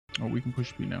Oh, we can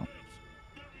push B now.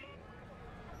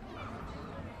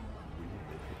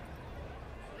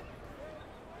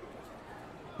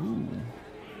 Ooh.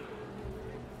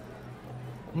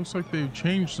 Looks like they've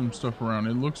changed some stuff around.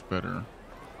 It looks better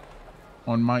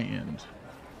on my end.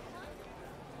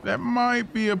 That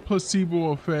might be a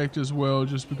placebo effect as well,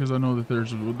 just because I know that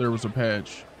there was a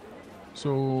patch. So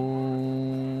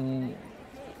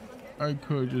I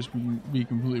could just be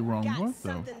completely wrong. What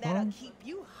the fuck?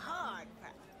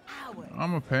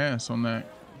 I'm a pass on that.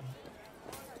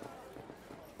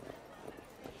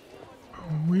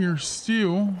 We are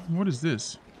still. What is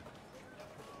this?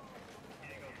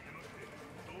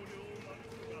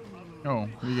 Oh,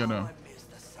 we gotta.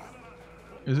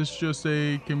 Is this just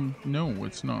a? No,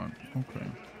 it's not. Okay.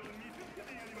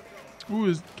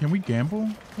 Ooh, can we gamble?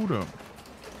 Hold up.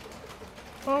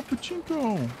 Oh,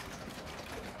 pachinko.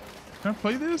 Can I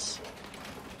play this?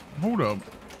 Hold up.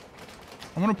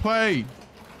 I want to play.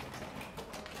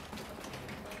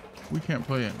 We can't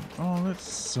play it. Oh, that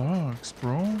sucks,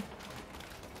 bro.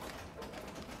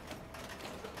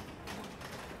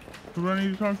 Who do I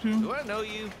need to talk to? Do I know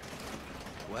you?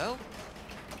 Well,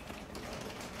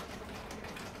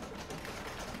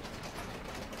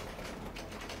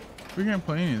 We can't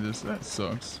play any of this. That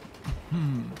sucks.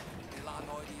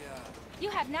 You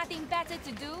have nothing better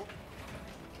to do?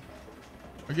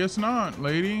 I guess not,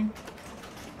 lady.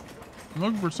 I'm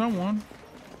looking for someone.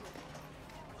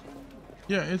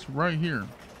 Yeah, it's right here.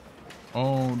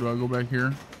 Oh, do I go back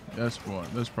here? That's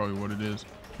probably what it is.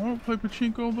 I want to play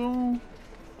pachinko though.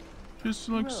 Just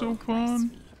looks so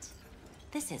fun.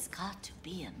 This has got to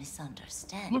be a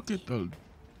misunderstanding. Look at the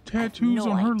tattoos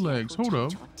on her legs. Hold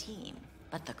up. Team,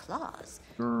 but the claws.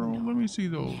 Girl, let me see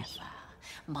those. Never.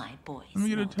 My boys. Let me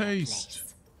get a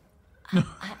taste.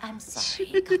 I'm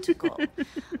sorry. Got to go.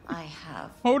 I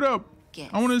have. Hold up.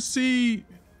 Guests. I want to see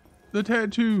the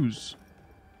tattoos.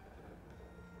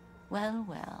 Well,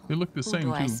 well. They look the same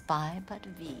do I too. spy but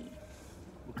V?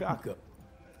 Bukaka.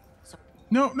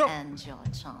 No, no. And your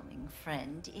charming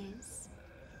friend is?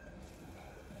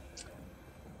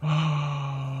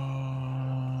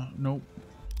 Nope.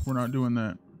 We're not doing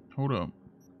that. Hold up.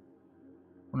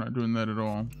 We're not doing that at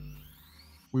all.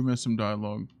 We missed some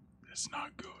dialogue. That's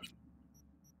not good.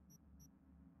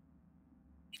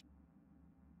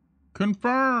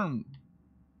 Confirmed.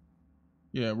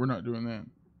 Yeah, we're not doing that.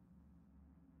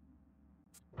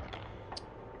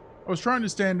 I was trying to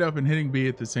stand up and hitting B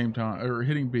at the same time, or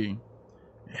hitting B.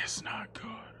 It's not good.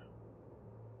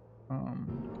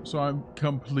 So I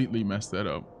completely messed that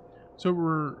up. So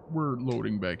we're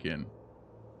loading back in.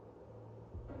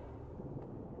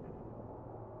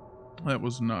 That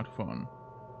was not fun.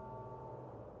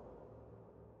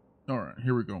 All right,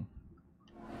 here we go.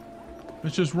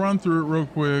 Let's just run through it real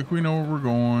quick. We know where we're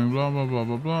going. Blah blah blah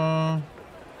blah blah.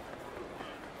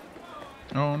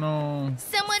 Oh no!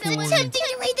 Someone's attempting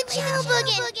to raid the channel,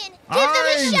 Boogin. Give them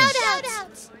a shout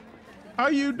out. How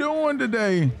you doing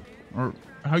today? Or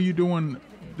how you doing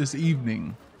this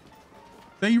evening?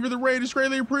 Thank you for the raid. It's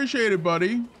greatly appreciated,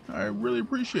 buddy. I really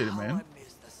appreciate it, man.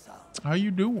 How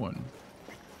you doing?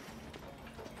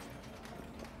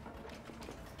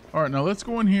 All right, now let's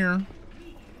go in here.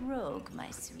 Rogue, my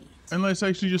sweet. And let's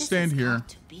actually just stand here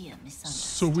To be a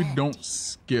so we don't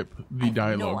skip the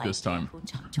dialogue this time. Who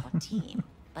jumped your team,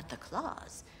 but the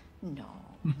claws? No,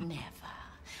 never.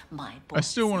 My boys I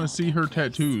still want know to see their her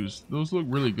place. tattoos. Those look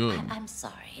really good. I'm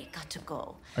sorry, got to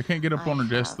go. I can't get up on her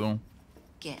desk have though.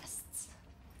 Guests.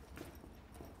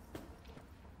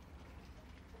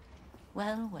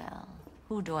 Well, well.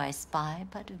 Who do I spy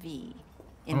but V?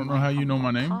 I don't know how you know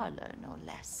my name. Parlor, no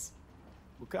less.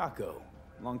 Bukako.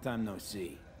 Long time no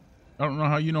see. I don't know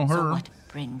how you know So her. what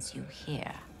brings you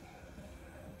here?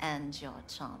 And your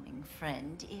charming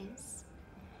friend is?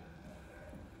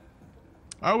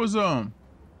 I was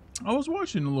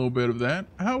watching a little bit of that.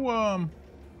 How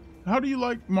do you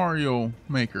like Mario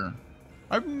Maker?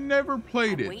 I've never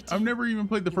played it. I've never even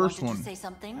played the first one. Say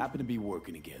something? Happen to be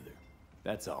working together.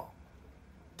 That's all.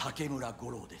 竹村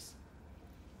五郎です。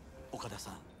岡田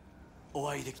さん、お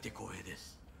会いできて光栄で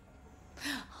す。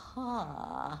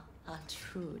 Ah, a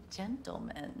true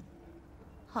gentleman.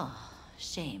 Ah,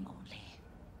 shame only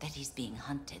that he's being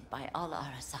hunted by all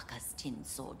Arasaka's tin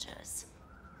soldiers.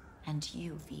 And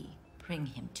you, V, bring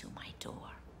him to my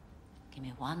door. Give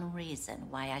me one reason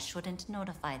why I shouldn't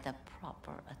notify the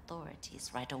proper authorities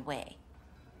right away.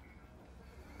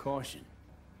 Caution.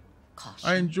 Caution.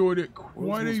 I enjoyed it World's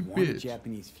quite a most wanted bit.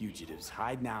 Japanese fugitives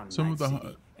hiding out in Some Night of the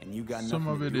City, and you got some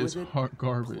nothing of to it do is with hot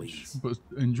garbage, Please. but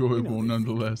enjoyable You know they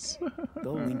nonetheless.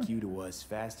 They'll link you to us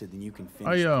faster than you can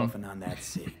finish puffing on that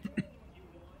cig.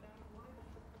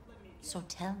 So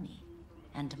tell me,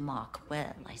 and mark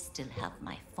well I still have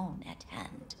my phone at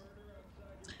hand.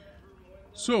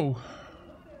 So,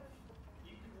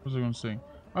 what was I gonna say?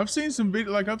 I've seen some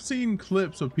video, like I've seen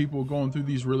clips of people going through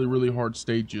these really hard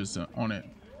stages on it,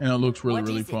 and it looks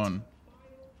really fun.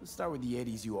 Let's start with the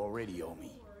eddies you already owe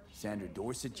me. Sandra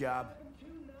Dorset job?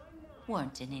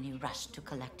 Weren't in any rush to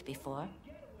collect before.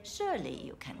 Surely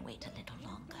you can wait a little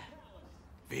longer.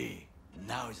 V,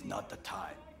 now is not the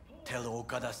time. Tell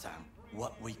Okada-san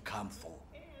what we come for.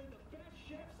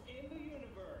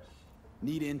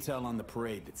 Need intel on the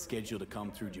parade that's scheduled to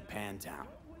come through Japantown.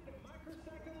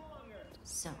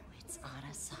 So it's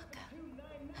Arasaka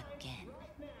again.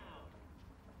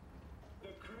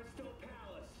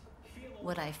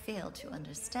 What I fail to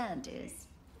understand is,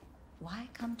 why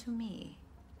come to me?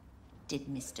 Did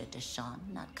Mr. Deshawn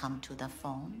not come to the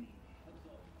phone?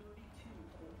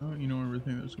 Oh, you know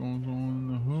everything that's going on in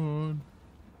the hood.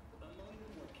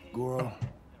 Goro,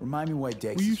 remind me why Will you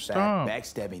Dex's fat, stop?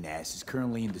 backstabbing ass is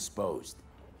currently indisposed.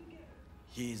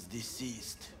 He is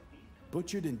deceased.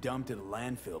 Butchered and dumped at a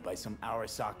landfill by some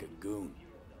Arasaka goon.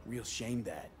 Real shame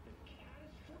that.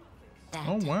 That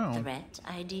Oh, wow. threat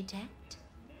I detect?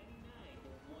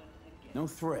 No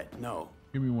threat, no.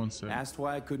 Give me 1 second. Asked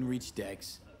why I couldn't reach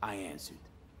Dex, I answered.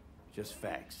 Just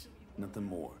facts, nothing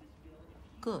more.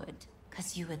 Good,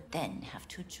 because you would then have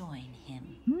to join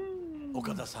him.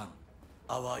 Okada-san,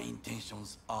 our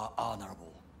intentions are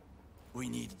honorable. We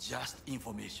need just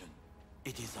information.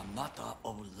 It is a matter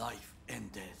of life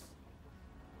and death.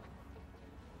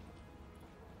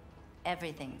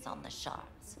 Everything's on the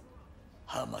sharps.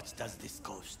 How much does this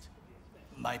cost?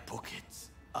 My pockets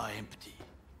are empty.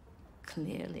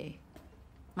 Clearly.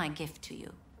 My gift to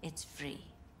you, it's free.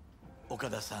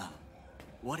 Okada-san,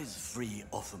 what is free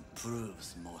often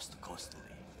proves most costly.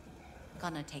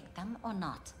 Gonna take them or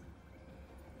not?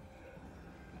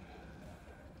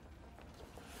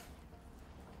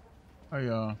 I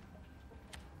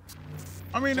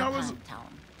mean, I was.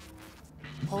 Japantown.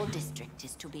 Whole district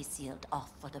is to be sealed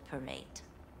off for the parade.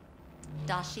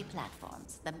 Dashi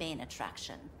platforms, the main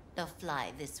attraction. They'll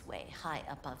fly this way, high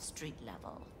above street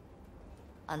level.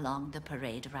 Along the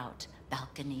parade route,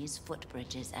 balconies,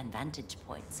 footbridges, and vantage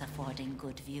points affording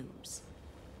good views.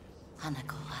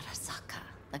 Hanako Arasaka,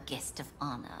 the guest of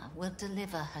honor, will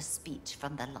deliver her speech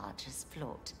from the largest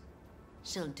float.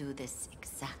 She'll do this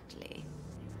exactly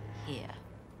here.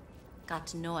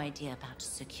 Got no idea about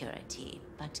security,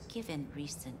 but given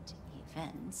recent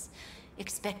events,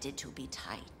 expected to be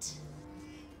tight.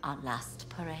 Our last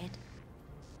parade,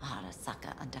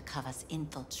 Arasaka undercovers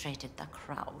infiltrated the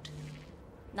crowd.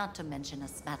 Not to mention a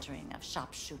smattering of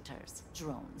sharpshooters,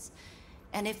 drones.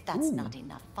 And if that's not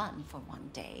enough fun for one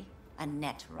day, a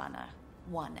net runner,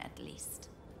 one at least.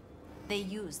 They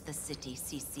use the city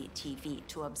CCTV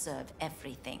to observe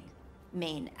everything.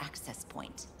 Main access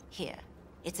point, here.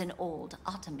 It's an old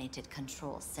automated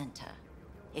control center.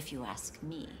 If you ask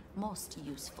me, most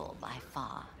useful by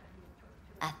far.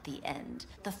 At the end,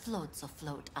 the floats will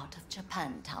float out of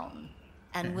Japantown,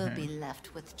 and we'll be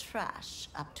left with trash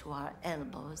up to our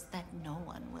elbows that no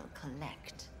one will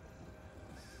collect.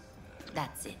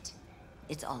 That's it.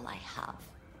 It's all I have.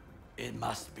 It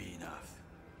must be enough.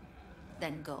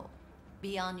 Then go.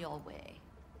 Be on your way.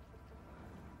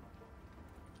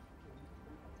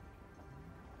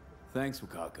 Thanks,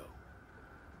 Wakako.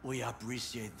 We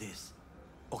appreciate this,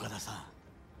 Okada-san.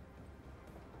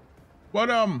 But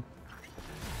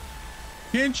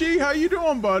Kenchi, how you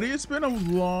doing, buddy? It's been a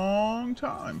long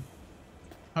time.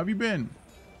 How have you been?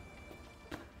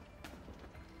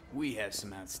 We have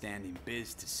some outstanding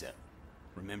biz to settle.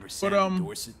 Remember Sandra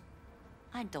Dorset?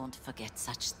 I don't forget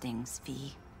such things,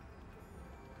 V.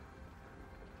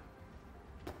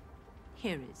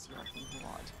 Here is your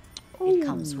reward. It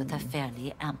comes with a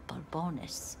fairly ample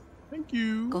bonus. Thank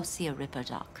you. Go see a Ripper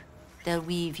Doc. They'll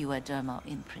weave you a dermal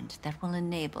imprint that will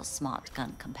enable smart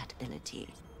gun compatibility.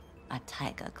 A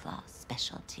Tiger Claw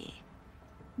specialty.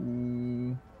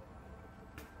 Ooh.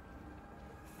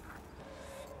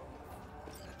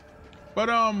 But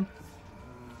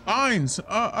Ainz,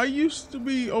 I used to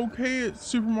be okay at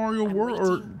Super Mario World,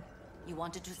 or You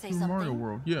wanted to say Super something? Mario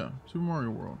World. Yeah, Super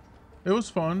Mario World. It was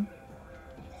fun.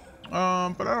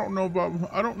 But I don't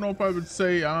know if I would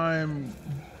say I'm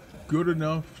good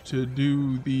enough to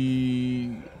do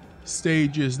the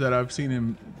stages that I've seen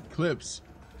in clips,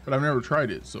 but I've never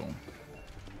tried it, so.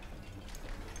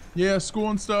 Yeah,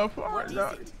 school and stuff. All right,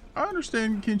 I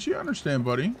understand, Kenshi. I understand,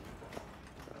 buddy.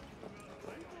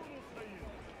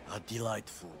 A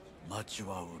delightful, mature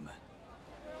woman.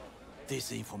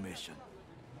 This information,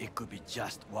 it could be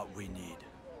just what we need.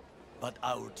 But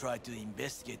I will try to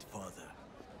investigate further.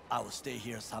 I will stay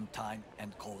here some time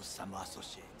and call some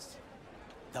associates.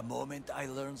 The moment I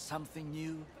learn something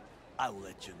new, I will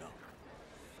let you know.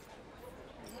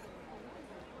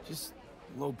 Just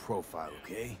low profile,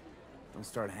 okay? Don't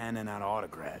start handing out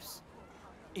autographs.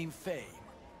 In fame,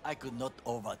 I could not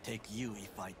overtake you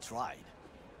if I tried.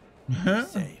 Be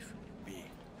safe, B.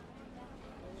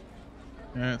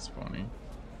 That's funny.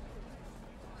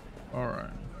 All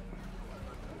right.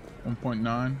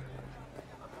 1.9.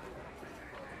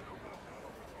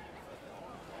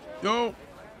 Yo!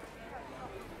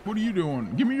 What are you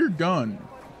doing? Give me your gun.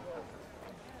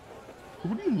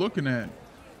 What are you looking at?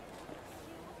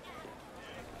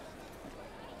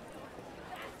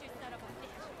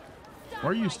 Why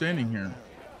are you standing here?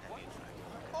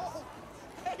 Oh,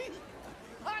 hey,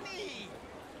 honey!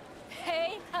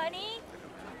 Hey, honey?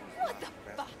 What the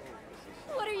fuck?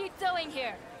 What are you doing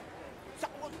here?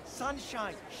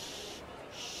 Sunshine.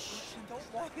 Shh, shh.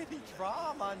 Don't want any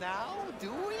drama now,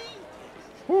 do we?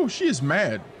 Oh, she is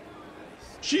mad.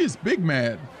 She is big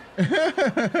mad.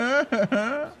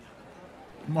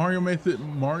 Mario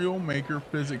Maker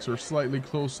physics are slightly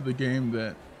close to the game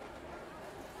that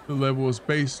the level is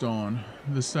based on.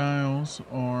 The styles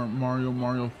are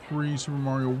Mario 3, Super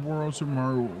Mario World, Super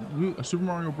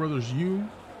Mario Brothers U,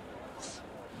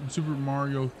 and Super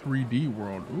Mario 3D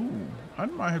World. Ooh, I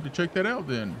might have to check that out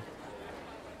then.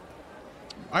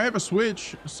 I have a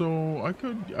Switch, so I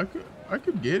could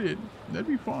get it. That'd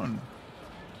be fun.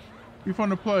 Be fun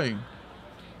to play.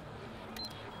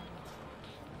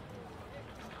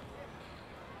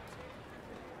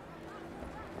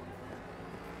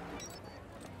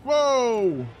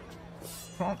 Whoa!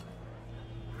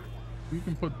 You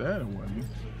can put that away.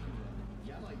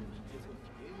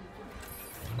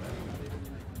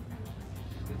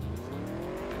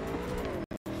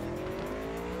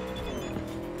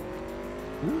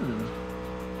 Ooh.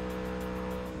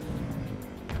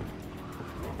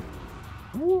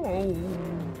 Whoa.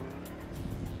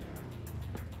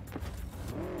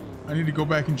 I need to go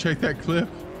back and check that clip.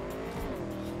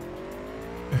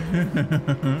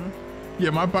 Yeah,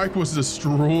 my bike was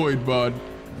destroyed, bud.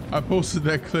 I posted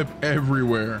that clip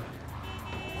everywhere.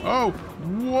 Oh,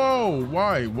 whoa.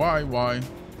 Why?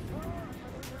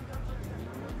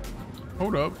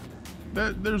 Hold up.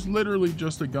 There's literally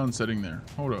just a gun sitting there.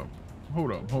 Hold up. I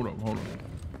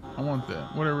want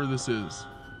that. Whatever this is.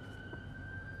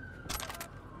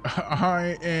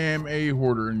 I am a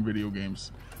hoarder in video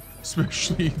games,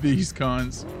 especially these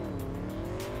kinds.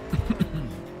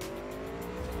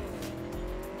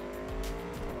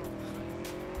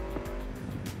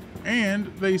 And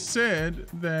they said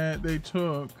that they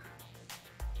took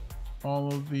all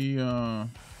the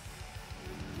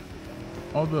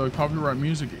copyright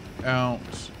music out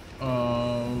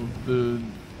of the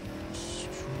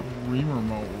streamer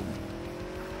mode.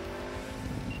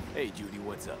 Hey, Judy,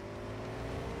 what's up?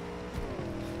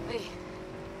 Lee,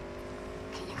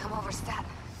 can you come over stat?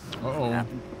 Uh-oh. Yeah.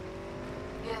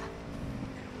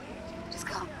 Just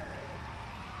come.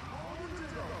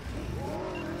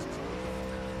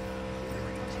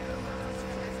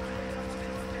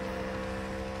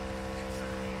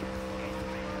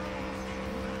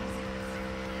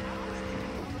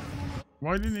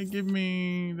 Why didn't it give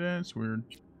me... That's weird.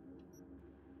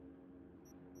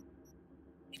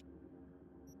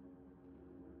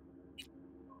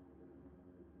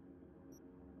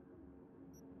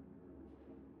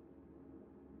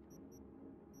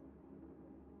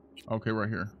 Okay, right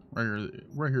here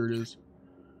it is.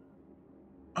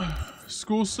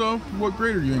 School stuff? What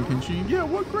grade are you in, Kenshi? Yeah,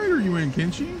 what grade are you in,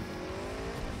 Kenshi?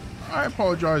 I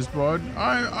apologize, bud.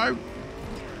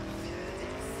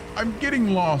 I'm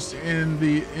getting lost in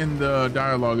the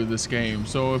dialogue of this game,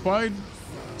 so if I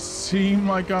seem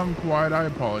like I'm quiet, I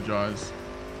apologize.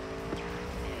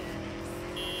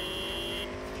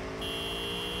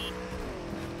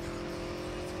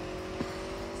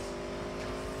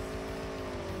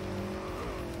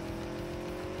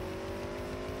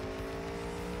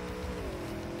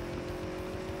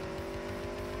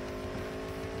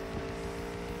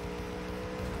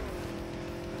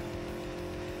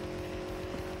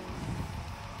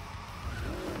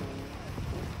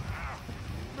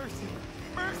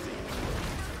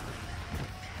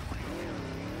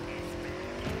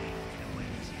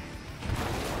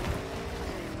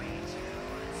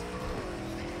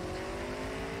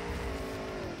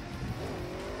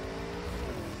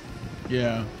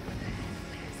 Yeah.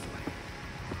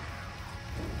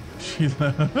 She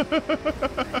left.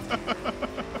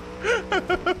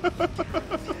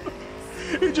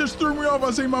 He just threw me off.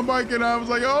 I seen my bike and I was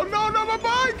like, oh no, not my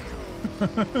bike.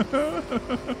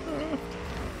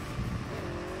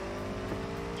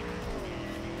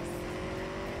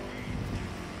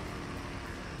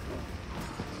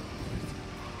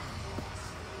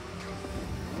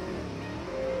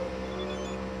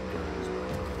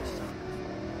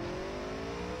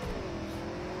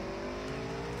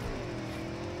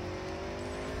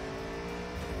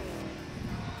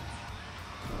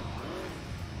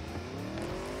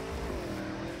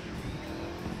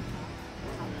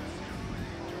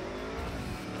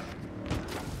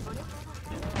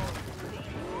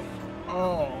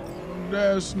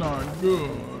 That's not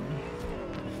good.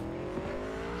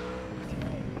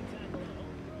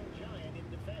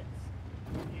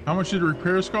 How much did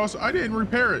repairs cost? I didn't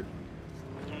repair it.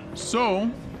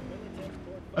 So,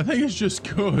 I think it's just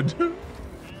good.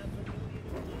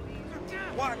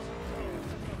 What?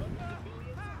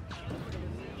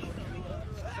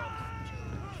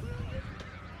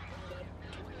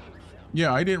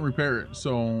 Yeah, I didn't repair it,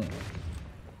 so...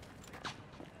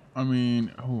 I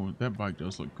mean, oh, that bike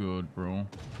does look good, bro.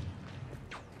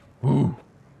 Ooh.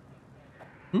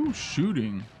 Who's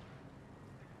shooting?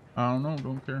 I don't know,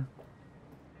 don't care.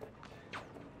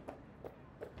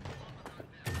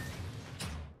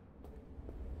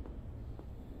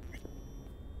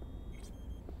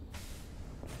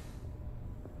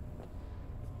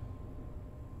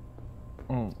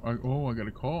 Oh, I got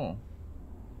a call.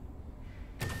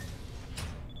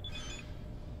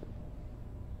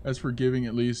 As forgiving,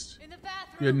 at least. In the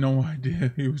bathroom. You had no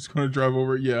idea he was going to drive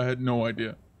over it. Yeah, I had no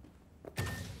idea.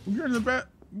 You're in the back.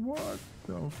 What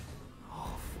the?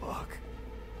 Oh, fuck.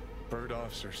 Bird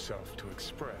offers herself to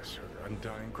express her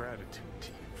undying gratitude to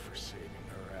you for saving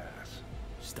her ass.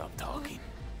 Stop talking.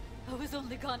 I was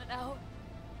only gone an hour.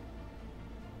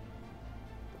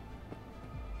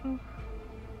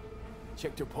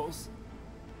 Checked her pulse?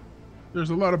 There's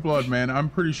a lot of blood, man. I'm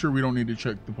pretty sure we don't need to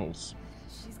check the pulse.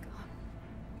 She's gone.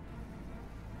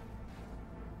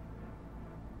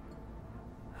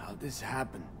 How'd this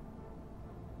happen?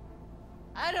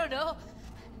 I don't know.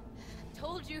 I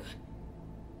told you.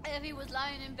 Evie was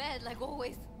lying in bed like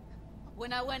always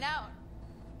when I went out.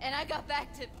 And I got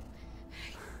back to...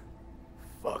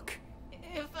 Fuck.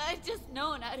 If I'd just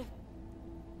known, I'd have...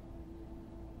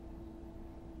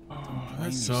 Oh, that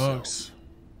Blame sucks.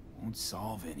 Won't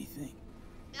solve anything.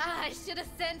 I should have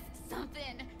sensed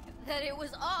something. That it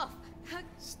was off.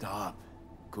 Stop.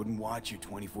 Couldn't watch her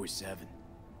 24/7.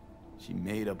 She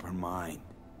made up her mind.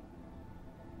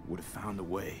 Would have found a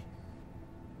way.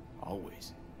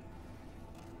 Always.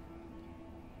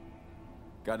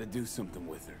 Gotta do something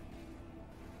with her.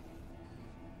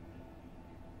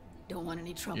 Don't want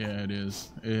any trouble. Yeah, it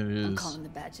is. It I'm is. calling the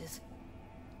badges.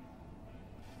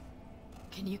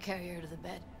 Can you carry her to the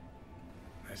bed?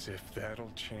 As if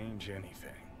that'll change anything.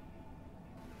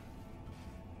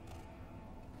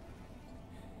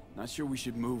 Not sure we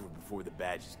should move her before the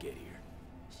badges get here.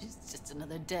 She's just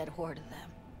another dead whore to them.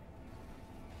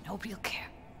 Nobody'll care.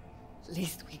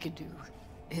 Least we could do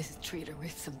is treat her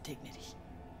with some dignity.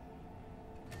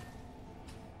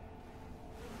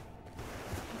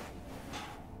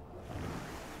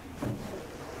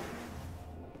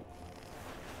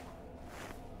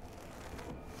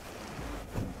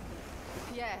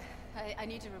 Yeah, I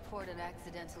need to report an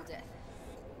accidental death.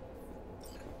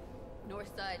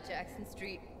 North side, Jackson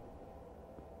Street.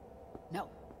 No.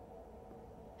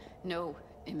 No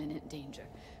imminent danger.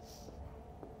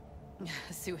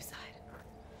 Suicide.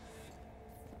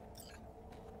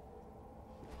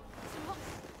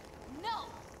 No!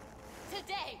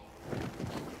 Today!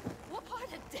 What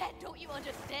part of dead don't you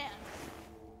understand?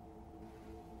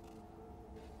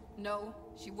 No,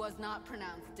 she was not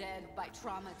pronounced dead by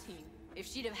trauma team. If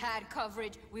she'd have had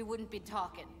coverage, we wouldn't be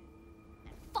talking.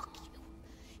 And fuck you.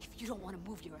 If you don't want to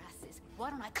move your asses, why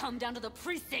don't I come down to the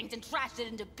precinct and trash it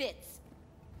into bits?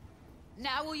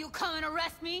 Now will you come and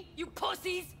arrest me, you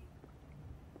pussies?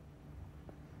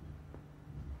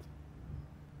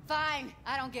 Fine,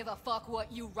 I don't give a fuck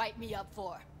what you write me up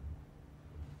for.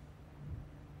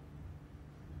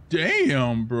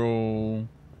 Damn, bro.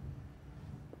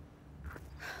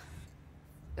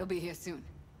 They'll be here soon.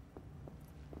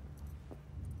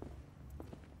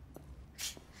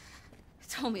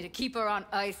 Told me to keep her on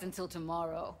ice until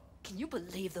tomorrow. Can you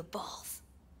believe the balls?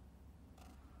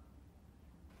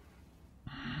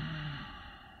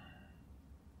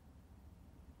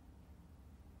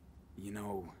 You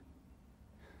know,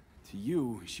 to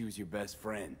you, she was your best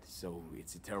friend, so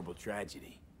it's a terrible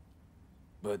tragedy.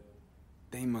 But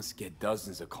they must get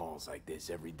dozens of calls like this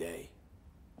every day.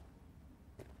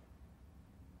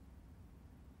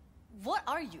 What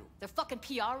are you? Their fucking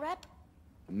PR rep?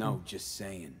 No, just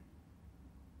saying.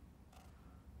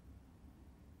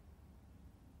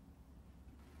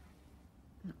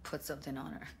 Put something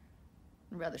on her.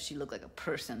 I'd rather she look like a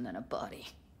person than a body.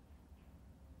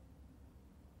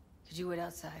 Could you wait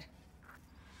outside?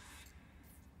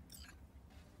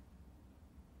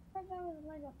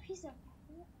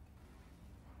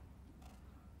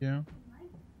 Yeah.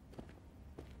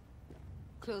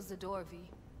 Close the door, V.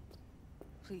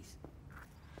 Please.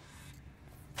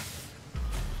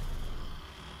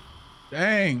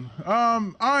 Dang.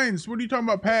 Ainz, what are you talking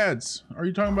about pads? Are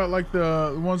you talking about like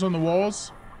the ones on the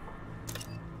walls?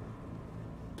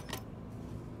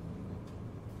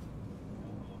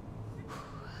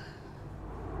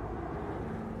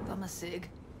 I'm a cig.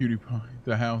 Cutie pie.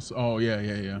 The house. Oh yeah,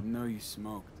 yeah, yeah. Didn't know you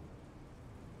smoked.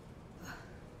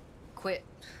 Quit.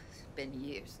 It's been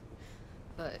years.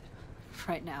 But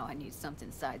right now I need something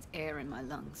besides air in my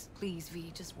lungs. Please,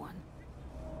 V, just one.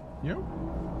 Yep.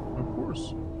 Of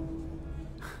course.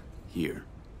 Here.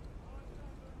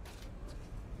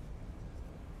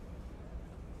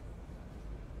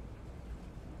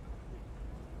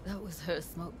 That was her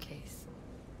smoke case.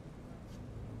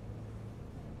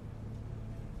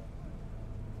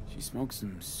 She smokes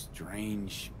some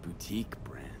strange boutique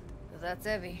brand. But that's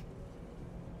Evie.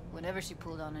 Whenever she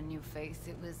pulled on a new face,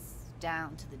 it was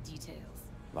down to the details.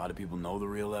 A lot of people know the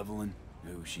real Evelyn,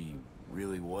 who she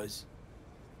really was.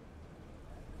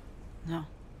 No.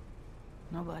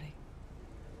 Nobody.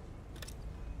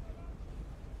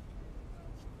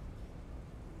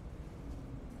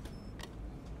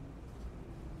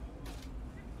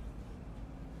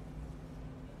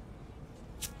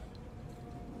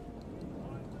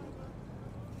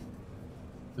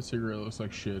 The cigarette looks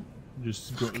like shit.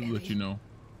 Just go, let you know.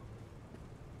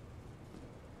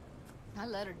 I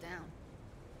let her down.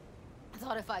 I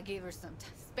thought if I gave her some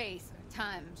space or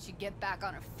time, she'd get back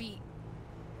on her feet.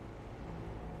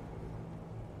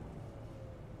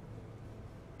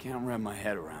 Can't wrap my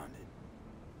head around it.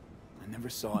 I never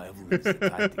saw Evelyn as the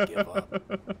type to give up.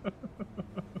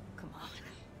 Come on.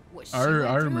 What she I went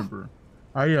through? remember.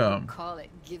 Call it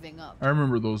giving up. I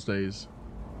remember those days.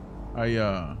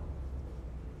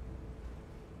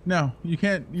 No, you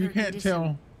can't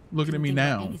tell looking at me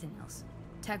now. Anything else.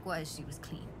 Tech-wise, she was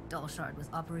clean. Dollshard was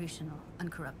operational,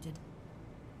 uncorrupted.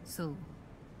 So,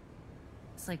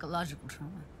 psychological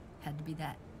trauma had to be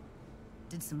that.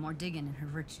 Did some more digging in her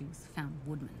virtues, found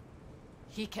Woodman.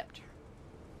 He kept her.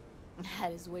 And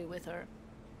had his way with her.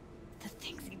 The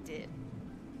things he did.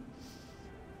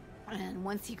 And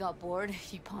once he got bored,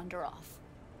 he pawned her off.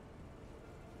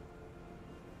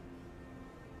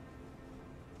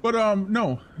 But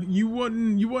no, you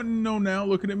wouldn't know now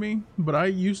looking at me, but I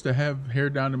used to have hair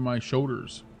down to my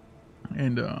shoulders.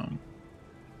 And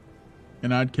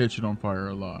I'd catch it on fire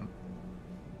a lot.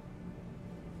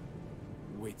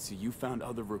 Wait, so you found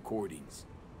other recordings?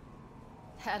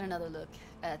 Had another look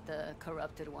at the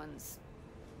corrupted ones.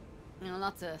 You know,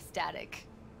 lots of static.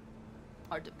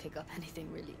 Hard to pick up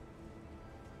anything, really.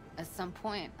 At some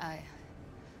point, I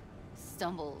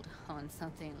stumbled on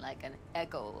something like an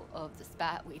echo of the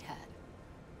spat we'd had.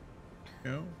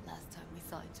 Yeah. Last time we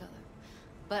saw each other.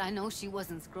 But I know she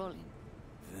wasn't scrolling.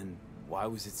 Then why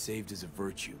was it saved as a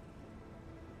virtue?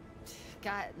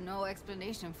 Got no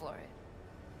explanation for it.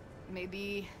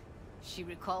 Maybe she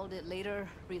recalled it later,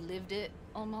 relived it,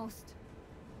 almost.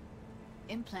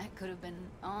 Implant could have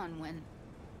been on when,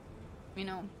 you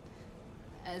know,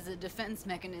 as a defense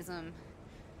mechanism,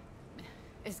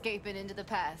 escape it into the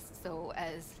past so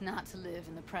as not to live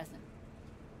in the present.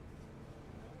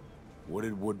 What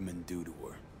did Woodman do to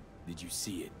her? Did you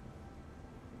see it?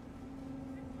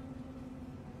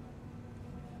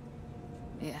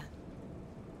 Yeah.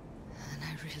 And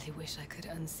I really wish I could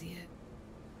unsee it.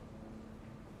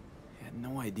 I had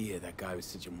no idea that guy was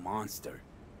such a monster.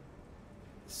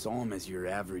 Saw him as your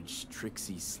average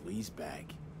tricksy sleazebag.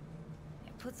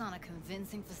 He puts on a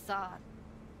convincing facade.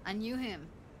 I knew him,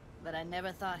 but I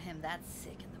never thought him that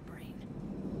sick in the brain.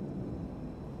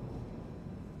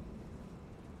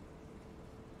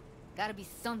 Gotta be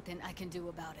something I can do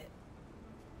about it.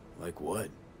 Like what?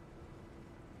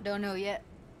 Don't know yet.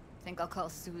 Think I'll call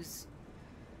Suze.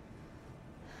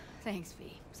 Thanks,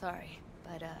 V. Sorry,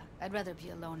 but I'd rather be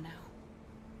alone now.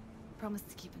 Promise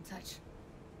to keep in touch.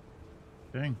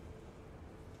 Dang.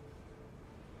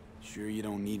 Sure you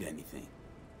don't need anything?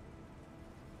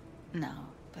 No,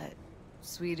 but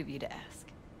sweet of you to ask.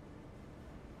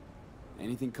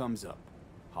 Anything comes up,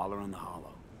 holler on the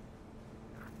hollow.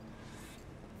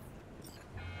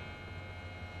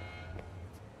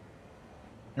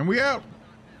 And we out.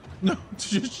 No,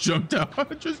 just jumped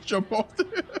out. Just jump off.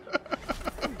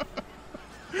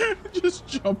 Just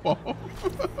jump off.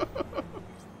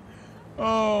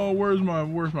 Oh, where's my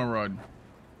rod?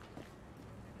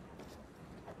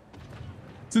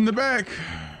 It's in the back.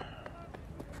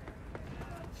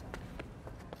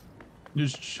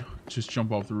 Just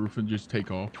jump off the roof and just take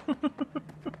off.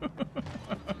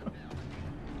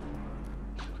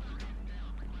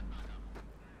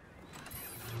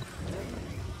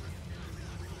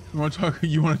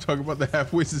 You want to talk about the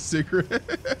half-wasted cigarette?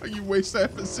 You waste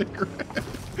half a cigarette.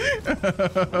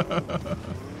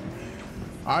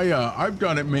 I've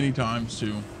done it many times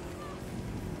too.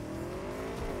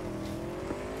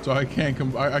 So I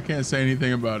can't say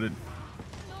anything about it.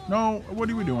 No, what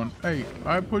are we doing? Hey,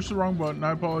 I pushed the wrong button.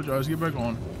 I apologize. Get back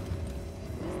on.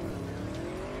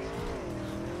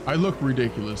 I look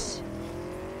ridiculous.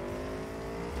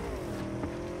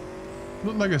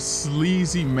 Look like a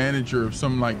sleazy manager of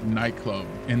some like nightclub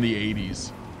in the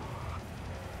 80s.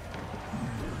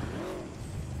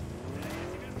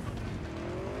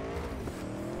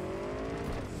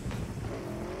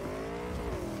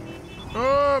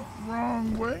 Oh,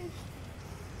 wrong way.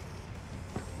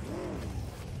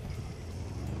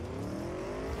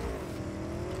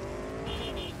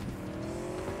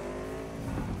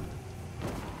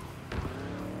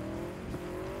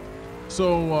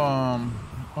 So,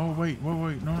 oh wait,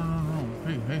 no.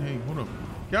 Hey, hold up.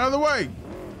 Get out of the way!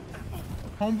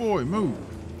 Homeboy, move.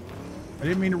 I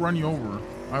didn't mean to run you over.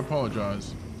 I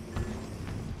apologize.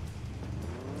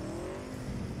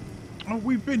 Oh,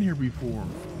 we've been here before.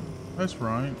 That's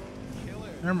right.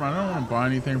 Never mind, I don't want to buy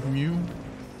anything from you.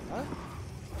 Huh?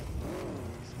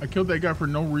 I killed that guy for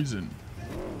no reason.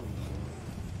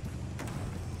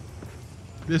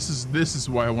 This is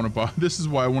why I want to buy. This is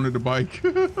why I wanted a bike.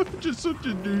 Just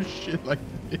to do shit like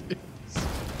this.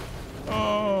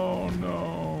 Oh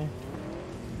no.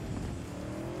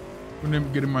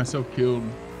 I'm getting myself killed.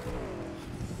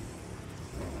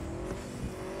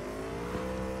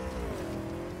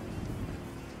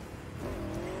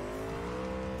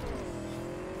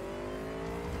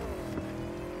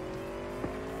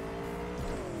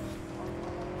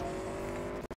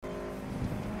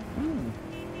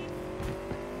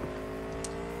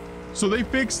 So they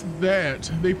fixed that.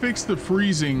 They fixed the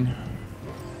freezing.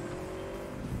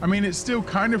 I mean, it still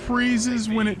kind of freezes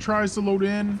when it tries to load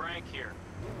in. Frank here.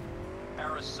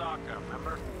 Arasaka,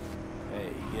 remember? Hey,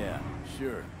 yeah,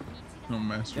 sure. No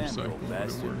master cycle. Been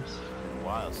a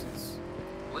while since.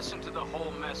 Listen to the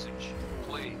whole message,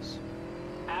 please.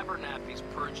 Abernathy's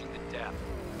purging the death.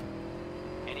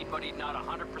 Anybody not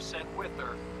 100% with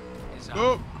her is out.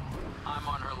 Oh. I'm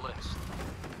on her list.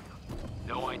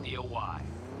 No idea why.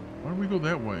 Why do we go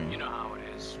that way? You know how it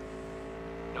is.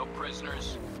 No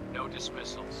prisoners, no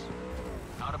dismissals.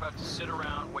 Not about to sit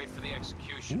around, wait for the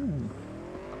execution.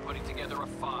 I'm putting together a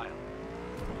file.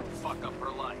 Fuck up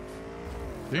her life.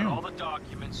 Damn. Got all the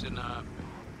documents in a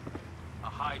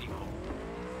hiding hole.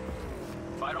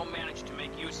 If I don't manage to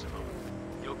make use of them,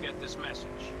 you'll get this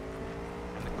message.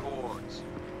 And the cords.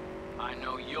 I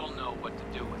know you'll know what to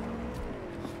do with them.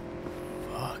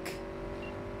 Fuck.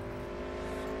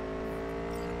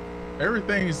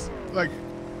 Everything is like,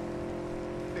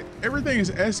 everything is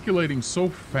escalating so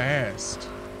fast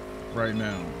right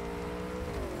now.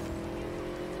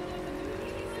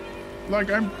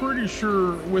 Like, I'm pretty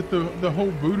sure with the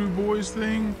whole Voodoo Boys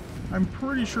thing, I'm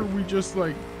pretty sure we just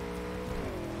like,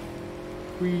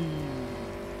 we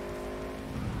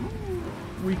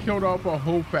killed off a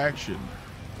whole faction.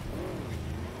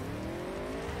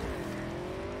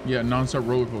 Yeah, non-stop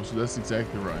roller coaster, that's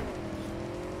exactly right.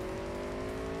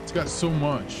 It's got so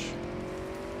much.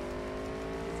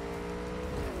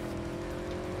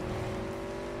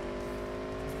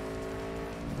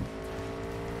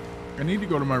 I need to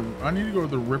go to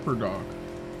the Ripper Dock.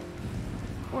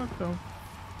 What the?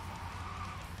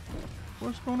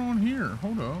 What's going on here?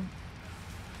 Hold up.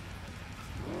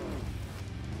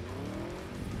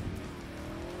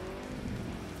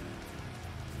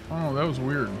 Oh, that was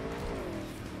weird.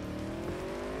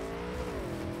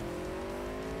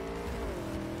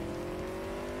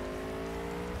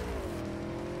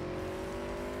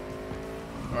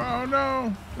 Oh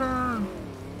no, turn.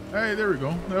 Hey, there we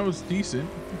go. That was decent.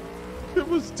 It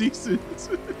was decent.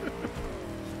 Good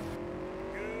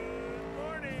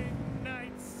morning,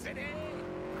 Night City.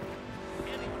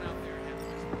 Anyone out there has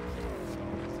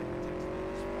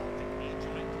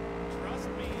trust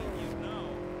me, you know,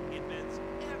 it bends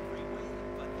every way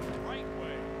but the right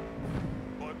way.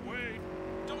 But wait,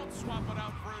 don't swap it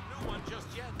out for a new one just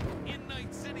yet. In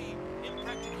Night City,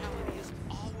 impracticality is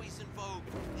always in vogue.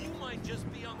 You might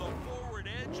just be on the forward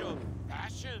edge of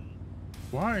fashion.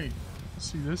 Why?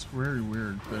 See, that's very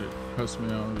weird that it cuts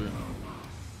me out of it.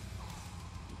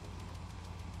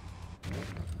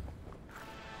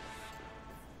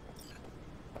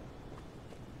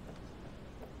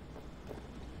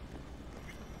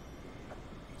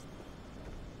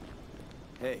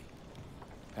 Hey,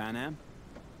 Pan Am?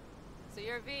 So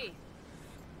you're V.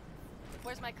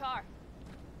 Where's my car?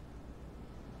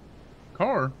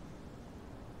 Car?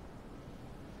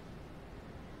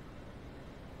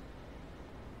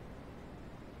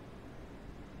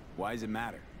 Why does it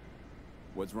matter?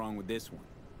 What's wrong with this one?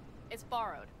 It's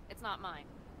borrowed. It's not mine.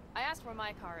 I asked where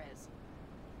my car is.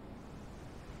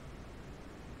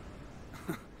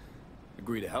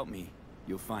 Agree to help me,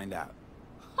 you'll find out.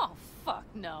 Oh, fuck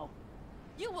no.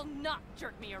 You will not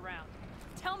jerk me around.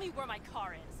 Tell me where my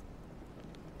car is.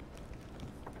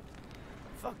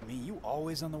 Fuck me, you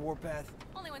always on the warpath?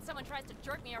 Only when someone tries to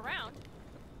jerk me around.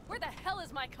 Where the hell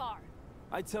is my car?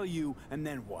 I tell you, and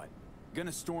then what?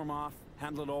 Gonna storm off?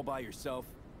 Handle it all by yourself?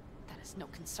 That is no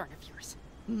concern of yours.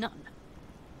 None.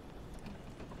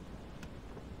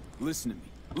 Listen to me.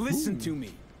 Listen to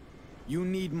me. You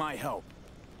need my help.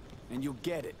 And you'll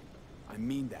get it. I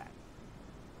mean that.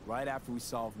 Right after we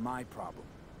solve my problem.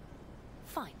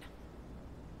 Fine.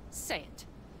 Say it.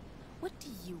 What do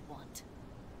you want?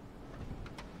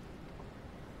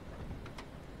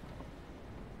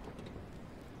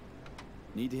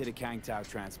 Need to hit a Kangtao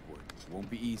transport. Won't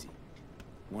be easy.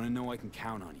 Want to know I can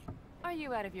count on you. Are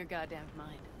you out of your goddamn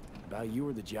mind? About you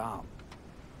or the job.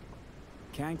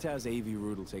 Kangtao's AV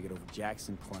route will take it over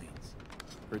Jackson Plains.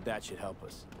 Heard that should help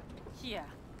us. Yeah,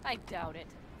 I doubt it.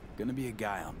 Gonna be a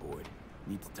guy on board.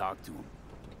 Need to talk to him.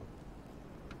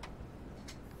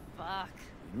 Fuck.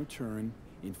 In return,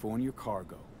 info on your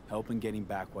cargo. Help in getting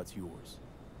back what's yours.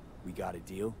 We got a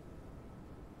deal?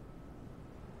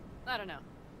 I don't know.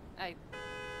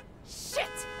 Shit!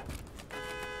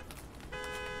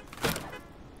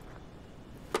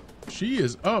 She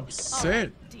is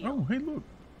upset. Right, oh, hey, look.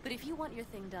 But if you want your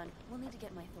thing done, we'll need to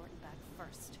get my Thornton back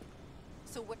first.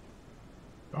 So what?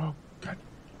 Oh, god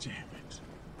damn it.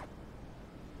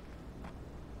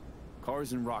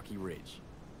 Car's in Rocky Ridge.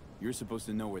 You're supposed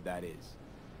to know where that is.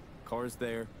 Car's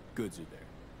there, goods are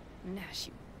there. Nash,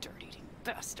 you dirt-eating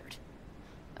bastard.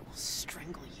 I will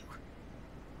strangle you.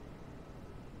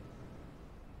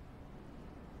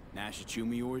 Nash a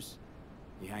chummy yours?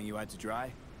 He hang you out to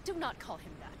dry? Do not call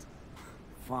him that.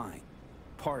 Fine.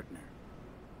 Partner.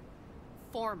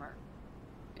 Former.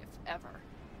 If ever.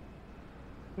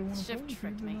 Shift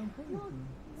tricked me.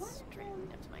 Straight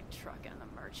nipped my truck and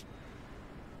the merch.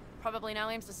 Probably now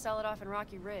aims to sell it off in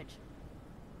Rocky Ridge.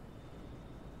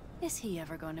 Is he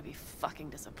ever going to be fucking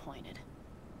disappointed?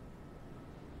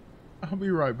 I'll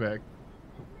be right back.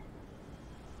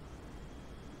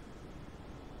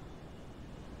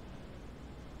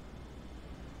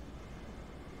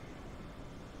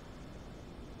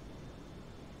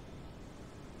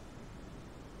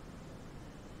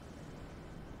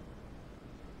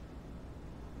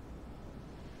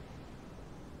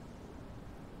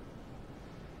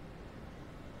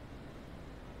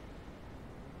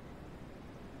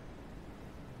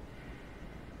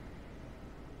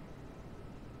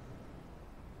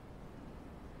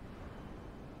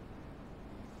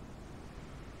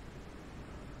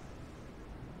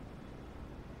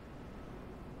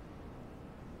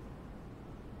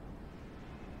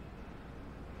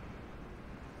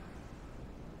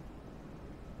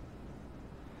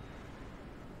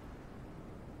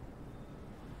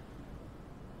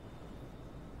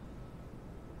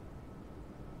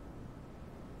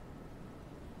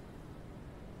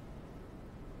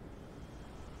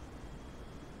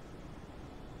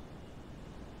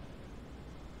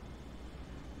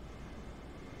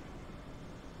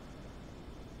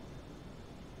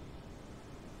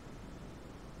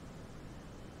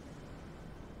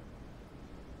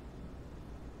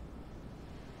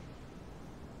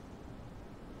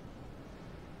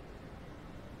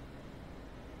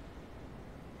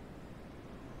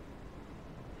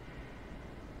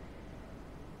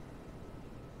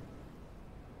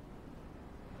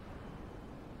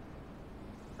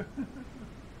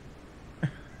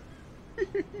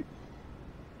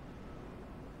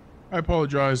 I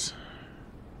apologize.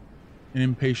 An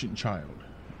impatient child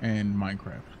and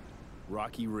Minecraft.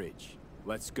 Rocky Ridge.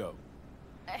 Let's go.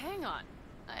 Hang on.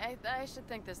 I should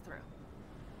think this through.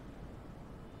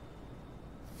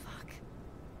 Fuck.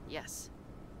 Yes.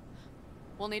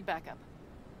 We'll need backup.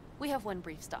 We have one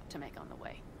brief stop to make on the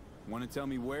way. Want to tell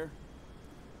me where?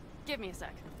 Give me a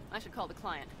sec. I should call the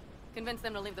client. Convince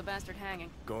them to leave the bastard hanging.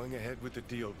 Going ahead with the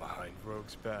deal behind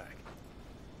Rogue's back.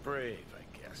 Brave,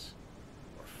 I guess.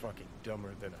 Or fucking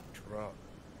dumber than a drunk.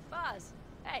 Boz,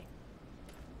 hey.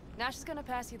 Nash is gonna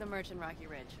pass you the merch in Rocky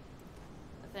Ridge.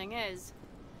 The thing is,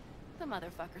 the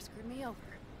motherfucker screwed me over.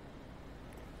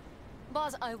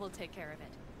 Boz, I will take care of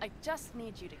it. I just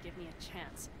need you to give me a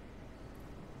chance.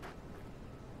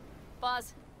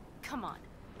 Boz, come on.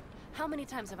 How many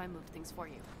times have I moved things for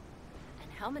you?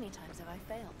 And how many times have I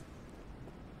failed?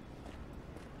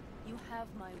 You have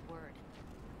my word.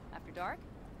 After dark?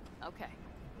 Okay.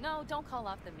 No, don't call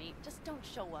off the meet. Just don't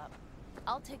show up.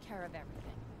 I'll take care of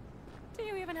everything. Do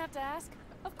you even have to ask?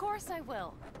 Of course I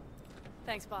will.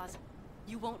 Thanks, Boz.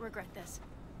 You won't regret this.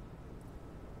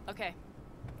 Okay.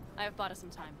 I have bought us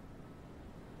some time.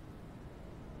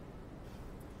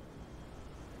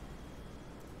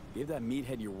 Gave that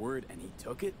meathead your word and he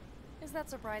took it? Is that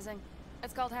surprising?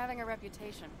 It's called having a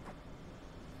reputation.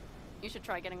 You should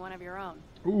try getting one of your own.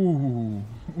 Ooh.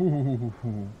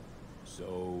 Ooh.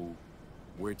 So,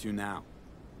 where to now?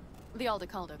 The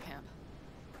Aldecaldo camp.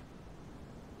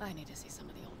 I need to see some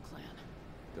of the old clan.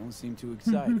 Don't seem too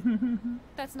excited.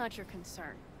 That's not your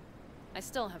concern. I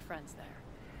still have friends there.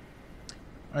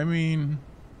 I mean,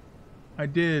 I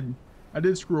did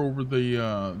screw over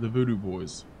the Voodoo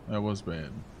Boys. That was bad.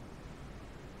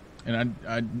 And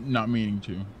I not meaning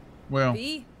to. Well,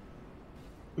 V?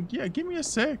 Yeah, give me a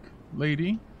sec,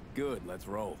 lady. Good, let's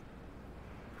roll.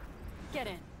 Get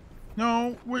in.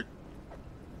 No, what?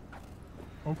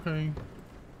 Okay.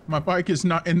 My bike is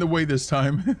not in the way this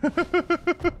time.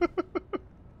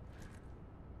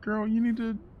 Girl, you need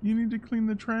to clean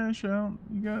the trash out.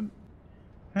 You got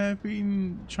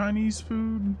half-eaten Chinese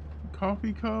food,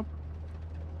 coffee cup.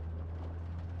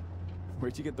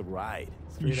 Where'd you get the ride?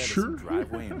 You Straight out sure? of some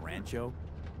driveway in Rancho?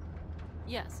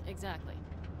 Yes, exactly.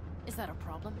 Is that a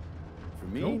problem? For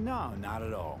me, Nope. no, not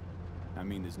at all. I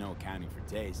mean, there's no accounting for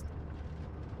taste.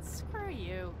 Screw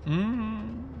you.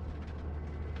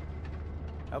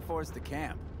 How far is the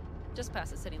camp? Just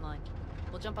past the city line.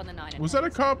 We'll jump on the 9 and Was that a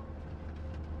cop?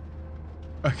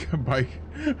 A bike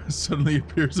suddenly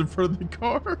appears in front of the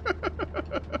car.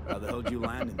 How the hell did you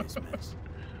land in this mess?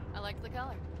 I liked the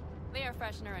color. The air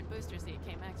freshener and booster seat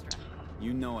came extra.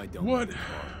 You know I don't What? need a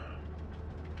car.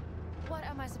 What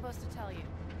am I supposed to tell you?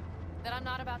 That I'm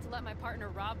not about to let my partner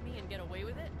rob me and get away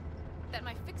with it? That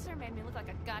my fixer made me look like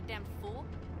a goddamn fool?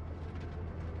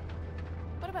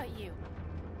 What about you?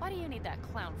 Why do you need that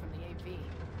clown from the AV?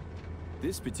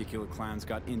 This particular clown's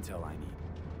got intel I need.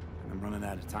 And I'm running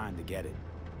out of time to get it.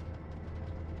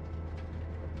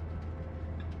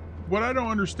 What I don't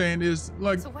understand is,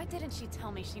 like... So why didn't she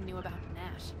tell me she knew about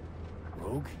Nash?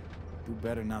 Rogue? Do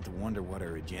better not to wonder what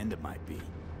her agenda might be.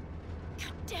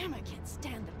 God damn, I can't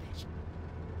stand the bitch.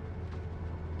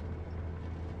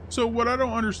 So what I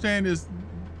don't understand is,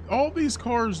 all these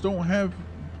cars don't have,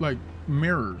 like,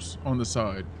 mirrors on the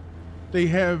side. They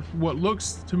have what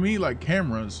looks to me like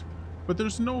cameras, but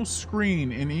there's no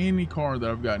screen in any car that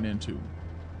I've gotten into.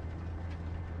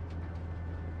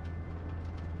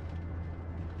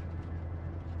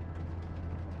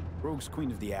 Rogue's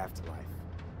queen of the afterlife.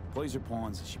 Plays her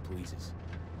pawns as she pleases.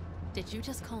 Did you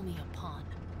just call me a pawn?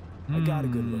 I got a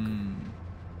good looker.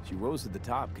 She rose to the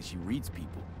top because she reads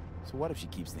people. So what if she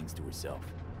keeps things to herself?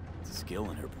 It's a skill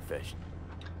in her profession.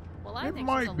 Well, I It think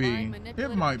might she's a be. lying, It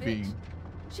manipulative might bitch. be.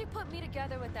 She put me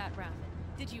together with that rabbit.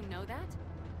 Did you know that?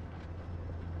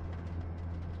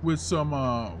 With some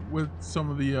of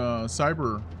the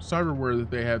cyberware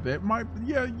that they have, that might,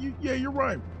 yeah, you're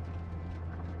right.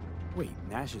 Wait,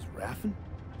 Nash is Raffen?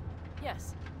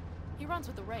 Yes. He runs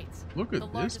with the Wraiths. Look at the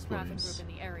this largest Raffen place. group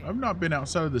in the area. I've not been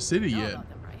outside of the city You know yet. about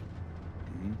them,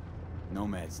 right?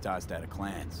 Nomads tossed out of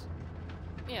clans.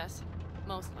 Yes,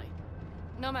 mostly.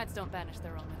 Nomads don't banish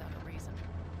their own without a reason.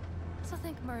 So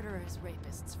think murderers,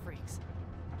 rapists, freaks.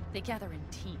 They gather in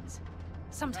teams.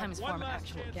 Sometimes form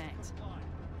actual gangs.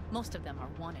 Most of them are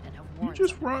wanted and have You warrants.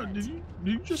 just on their run? heads. Did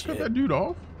you just cut Shit. that dude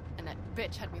off? And that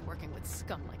bitch had me working with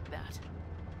scum like that.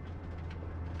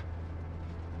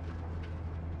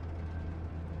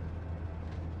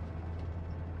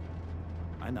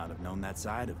 Might not have known that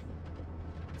side of him.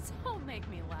 So make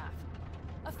me laugh.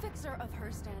 A fixer of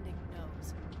her standing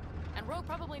knows. And Rogue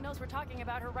probably knows we're talking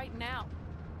about her right now.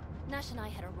 Nash and I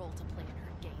had a role to play in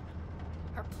her game.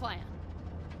 Her plan.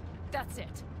 That's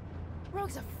it.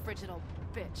 Rogue's a frigid old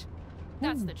bitch.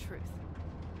 That's the truth.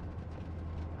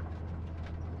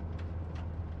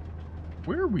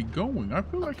 Where are we going? I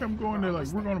feel like I'm going to, like,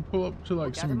 we're going to pull up to,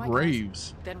 like, Gather some my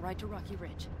graves. guys, then ride to Rocky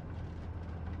Ridge.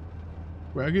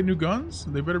 Wait, I get new guns?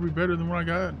 They better be better than what I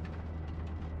got.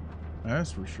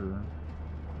 That's for sure.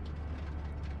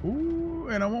 Ooh,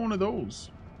 and I want one of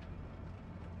those.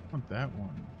 I want that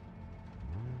one.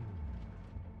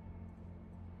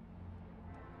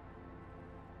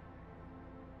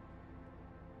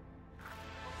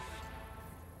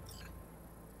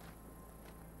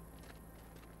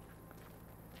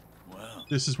 Well,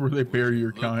 This is where they bury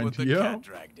your look kind. what the Yeah. cat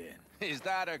dragged in. Is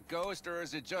that a ghost or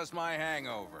is it just my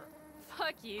hangover?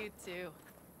 Fuck you too.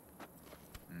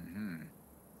 Mm-hmm.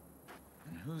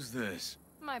 And who's this?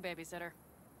 My babysitter.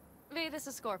 V, this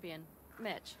is Scorpion.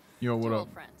 Mitch. Yo, what Two up?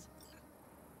 old friends.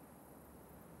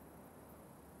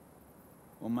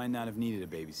 Well, might not have needed a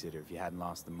babysitter if you hadn't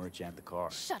lost the merch and the car.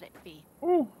 Shut it, V.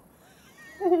 Ooh.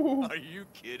 Ooh. Are you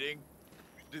kidding?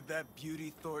 Did that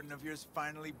beauty Thornton of yours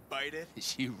finally bite it?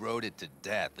 She rode it to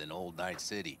death in Old Night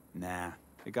City. Nah,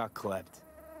 it got clept.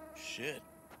 Shit.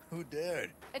 Who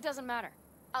dared? It doesn't matter.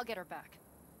 I'll get her back.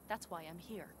 That's why I'm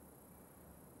here.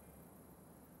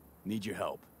 Need your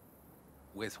help.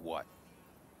 With what?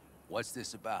 What's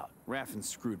this about? Raffen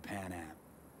screwed Pan Am.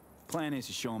 Plan is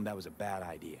to show him that was a bad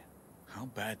idea. How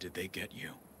bad did they get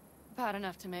you? Bad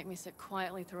enough to make me sit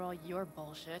quietly through all your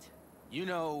bullshit. You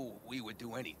know, we would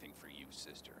do anything for you,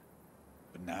 sister.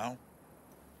 But now?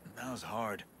 Now's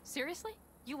hard. Seriously?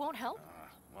 You won't help?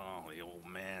 Well, the old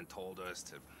man told us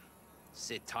to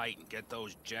sit tight and get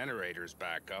those generators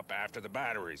back up after the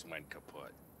batteries went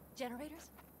kaput.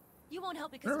 Generators? You won't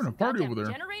help because They're of having a some party goddamn over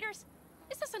there. generators?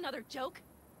 Is this another joke?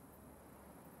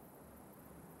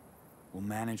 We'll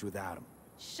manage without him.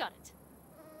 Shut it.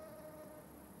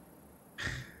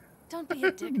 Don't be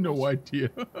a dick. No idea.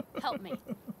 Help me.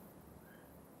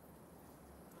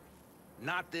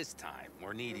 Not this time.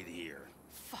 We're needed here.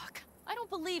 Fuck. I don't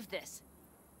believe this.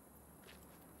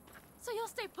 So you'll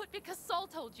stay put because Saul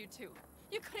told you to.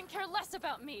 You couldn't care less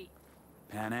about me.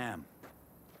 Pan Am.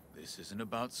 This isn't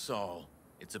about Saul.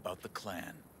 It's about the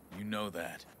clan. You know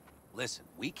that. Listen,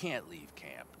 we can't leave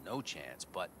camp. No chance.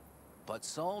 But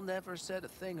Saul never said a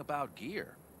thing about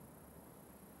gear.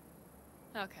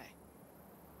 Okay.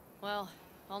 Well,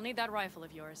 I'll need that rifle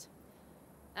of yours.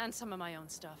 And some of my own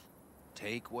stuff.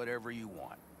 Take whatever you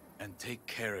want. And take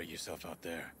care of yourself out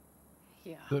there.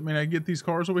 Yeah. Does that mean I get these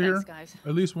cars over Thanks, here? guys.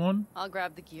 At least one? I'll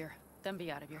grab the gear, then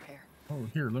be out of your hair. Oh,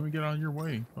 here, let me get out of your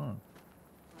way. Fuck.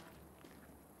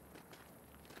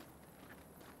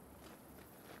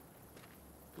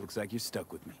 Looks like you're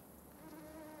stuck with me.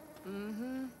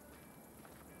 Mm-hmm.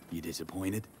 You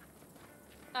disappointed?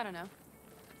 I don't know.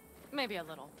 Maybe a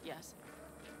little, yes.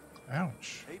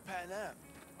 Ouch. Hey, Pan Am,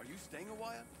 are you staying a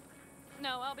while?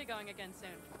 No, I'll be going again soon.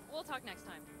 We'll talk next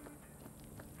time.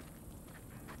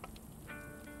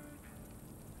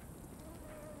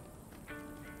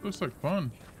 Looks like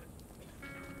fun.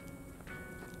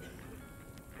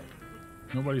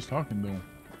 Nobody's talking though.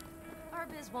 Our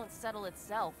biz won't settle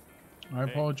itself. I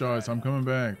apologize. I'm coming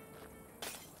back.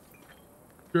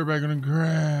 You're back gonna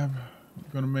grab.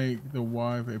 Gonna make the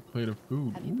wife a plate of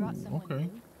food. Have you brought Ooh, someone okay.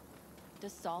 new?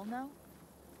 Does Saul know?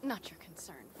 Not your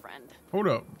concern, friend. Hold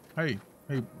up. Hey,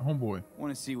 homeboy.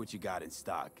 Want to see what you got in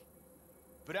stock.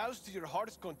 Browse to your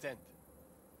heart's content.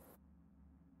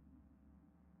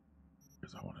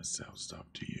 Because I want to sell stuff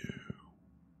to you.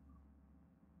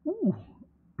 Ooh.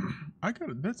 I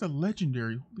got it. That's a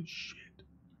legendary. Holy shit.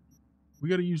 We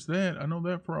got to use that. I know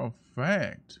that for a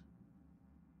fact.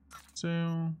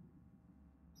 So,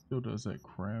 still does that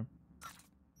crap.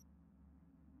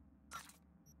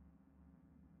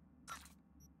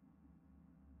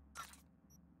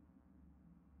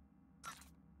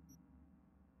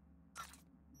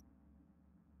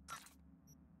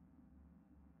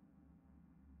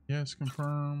 Yes,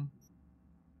 confirm.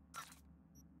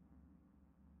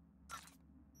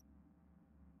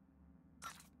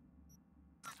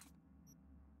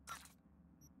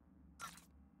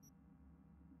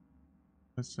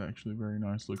 That's actually very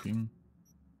nice looking.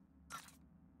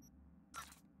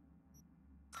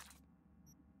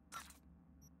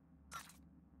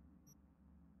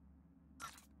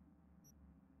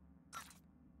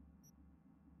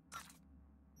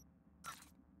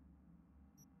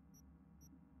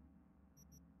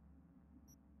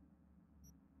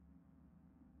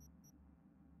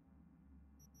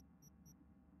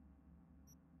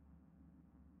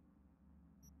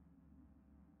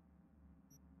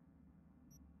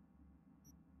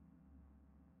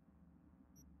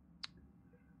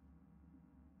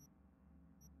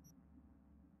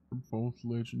 Both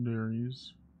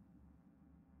legendaries.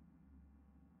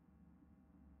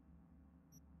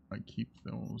 I keep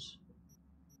those.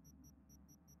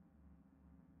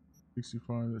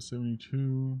 65, that's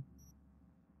 72.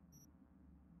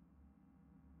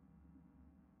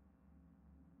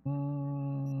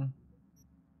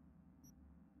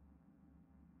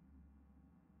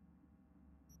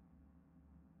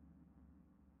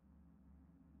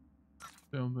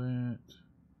 Sell that.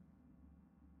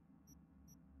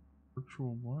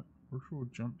 Virtual what? Virtual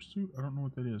jumpsuit? I don't know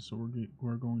what that is, so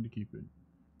we're going to keep it.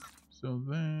 Sell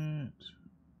that.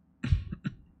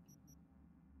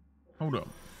 Hold up.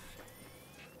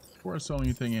 Before I sell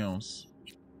anything else,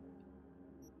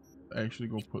 I actually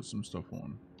go put some stuff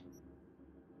on.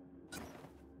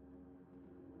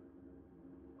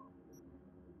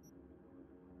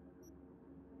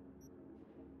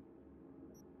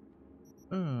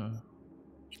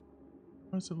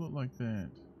 Why does it look like that?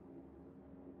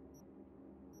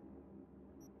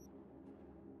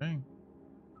 Dang.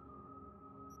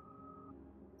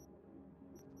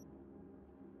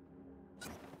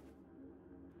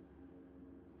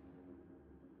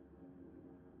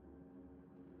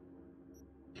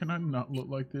 Can I not look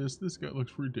like this? This guy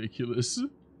looks ridiculous.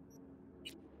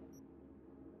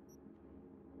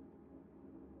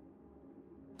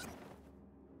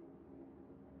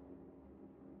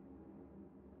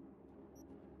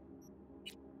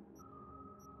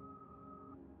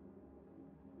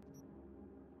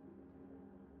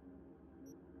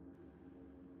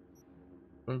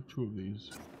 I have 2 of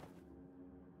these.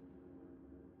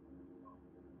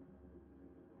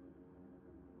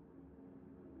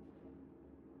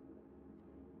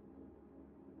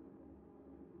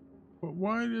 But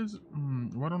why does...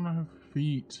 why don't I have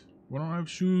feet? Why don't I have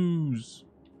shoes?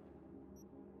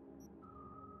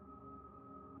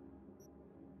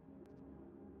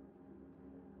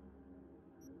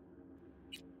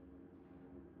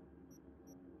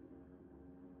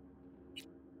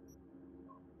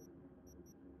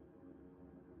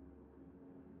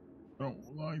 I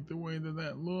don't like the way that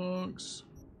that looks.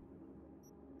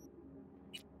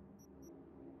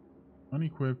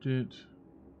 Unequipped it.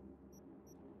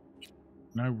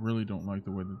 And I really don't like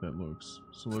the way that that looks.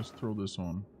 So let's throw this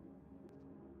on.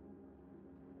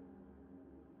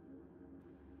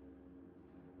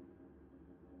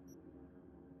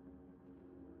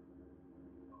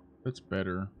 That's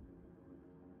better.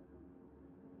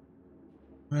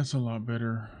 That's a lot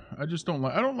better. I just don't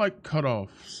like, I don't like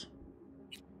cutoffs.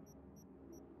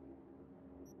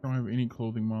 I don't have any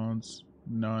clothing mods.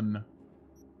 None.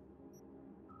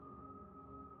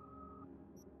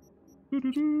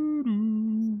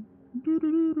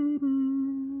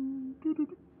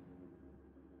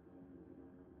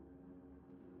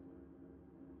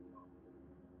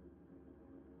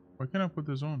 Why can't I put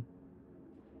this on?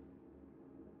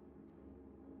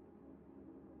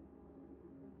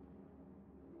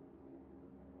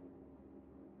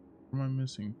 What am I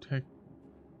missing? Tech.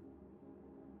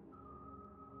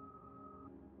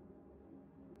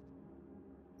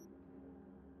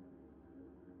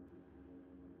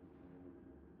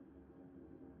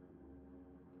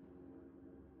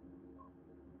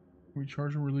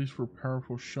 Recharge and release for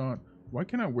powerful shot. Why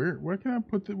can't I wear it? Why can't I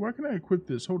put the, why can't I equip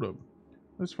this? Hold up.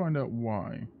 Let's find out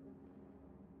why.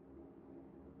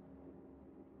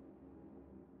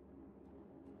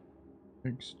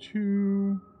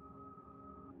 X2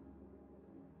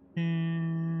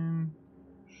 and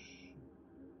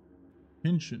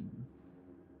pension.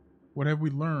 What have we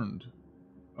learned?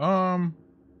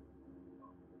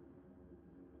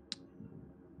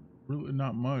 Really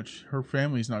not much. Her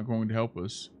family's not going to help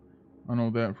us. I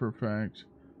know that for a fact.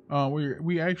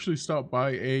 We actually stopped by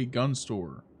a gun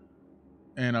store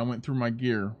and I went through my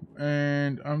gear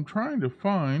and I'm trying to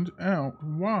find out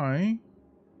why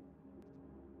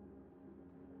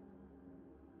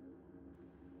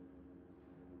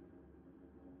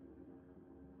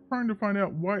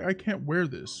I can't wear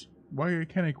this. Why I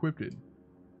can't equip it.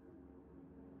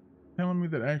 Telling me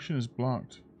that action is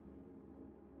blocked.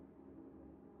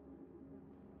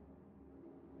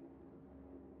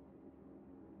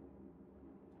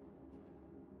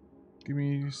 Give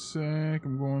me a sec.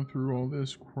 I'm going through all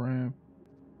this crap.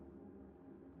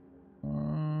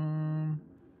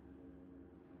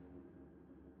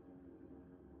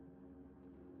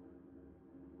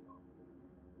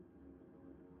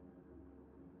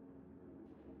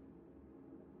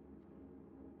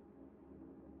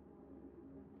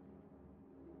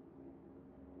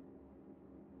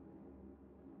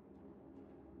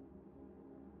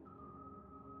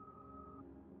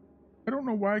 I don't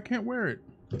know why I can't wear it.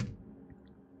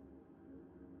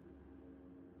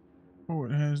 Oh,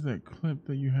 it has that clip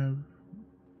that you have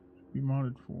to be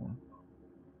modded for.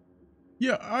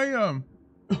 Yeah, I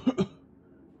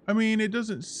mean, it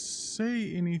doesn't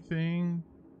say anything.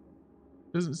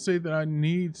 It doesn't say that I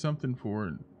need something for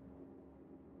it.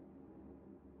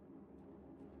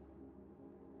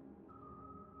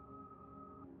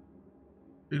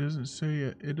 It doesn't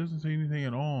say anything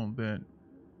at all that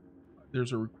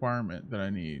there's a requirement that I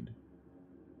need.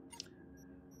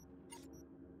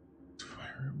 It's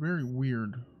very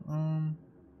weird.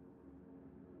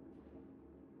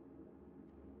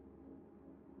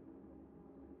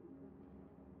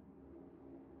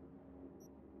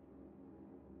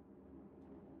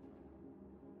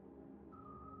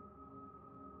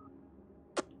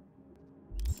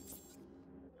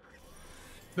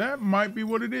 That might be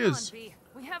what it is.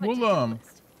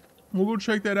 We'll go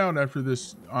check that out after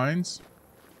this, Ainz.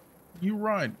 You're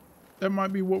right. That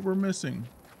might be what we're missing.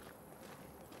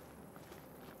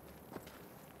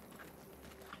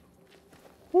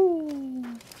 Woo.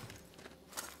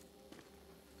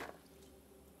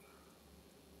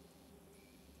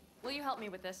 Will you help me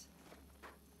with this?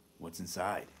 What's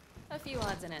inside? A few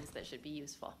odds and ends that should be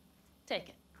useful. Take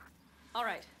it. All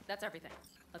right, that's everything.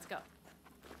 Let's go.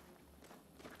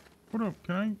 What up?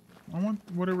 Can I want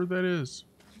whatever that is.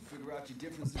 Figure out your A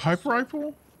differences. pipe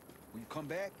rifle? When you come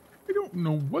back? I don't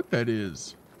know what that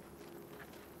is.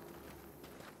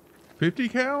 50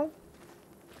 cal?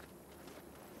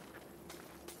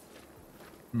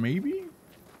 Maybe?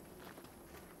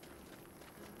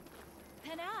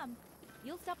 Panam,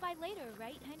 You'll stop by later,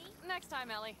 right, honey? Next time,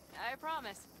 Ellie. I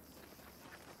promise.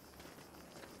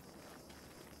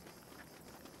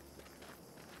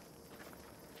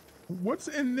 What's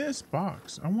in this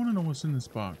box? I want to know what's in this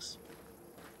box.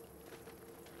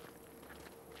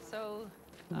 So,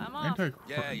 I'm off.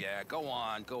 Yeah, go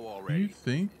on, go Do already. you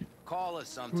think Call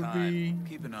us would sometime. be...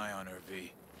 Keep an eye on her,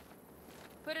 V.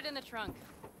 Put it in the trunk.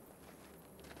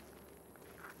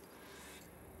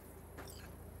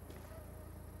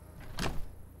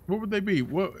 What would they be?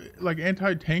 What, like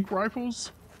anti-tank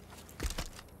rifles?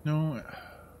 No,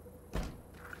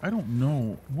 I don't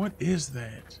know. What is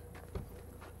that?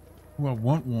 Oh, I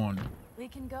want one. We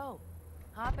can go.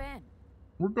 Hop in.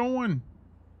 We're going.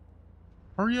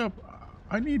 Hurry up.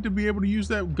 I need to be able to use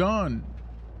that gun.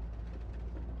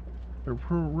 The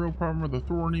real problem with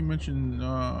Authority mentioned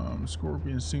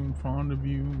Scorpion seemed fond of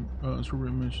you.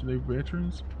 Scorpion mentioned they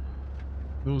veterans.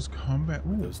 Those combat.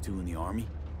 Ooh. Those two in the army?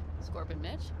 Scorpion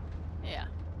Mitch? Yeah.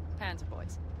 Panzer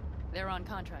boys. They were on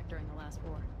contract during the last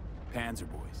war. Panzer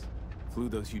boys. Flew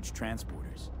those huge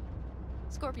transporters.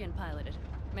 Scorpion piloted.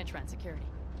 Mitch ran security.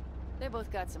 They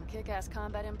both got some kick-ass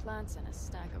combat implants and a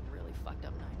stack of really fucked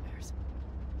up nightmares.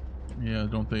 Yeah,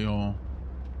 don't they all?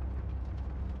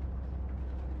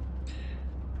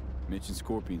 Mitch and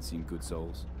Scorpion seem good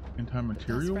souls.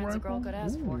 Anti-material friends a girl rifle? could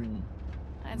ask for. Ooh.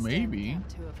 I'd stay in the Maybe. camp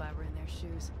too if I were in their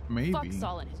shoes. Maybe. Fuck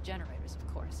Saul and his generators,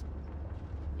 of course.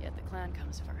 Yet the clan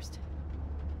comes first.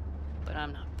 But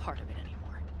I'm not part of it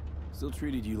anymore. Still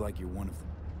treated you like you're one of them.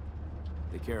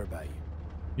 They care about you.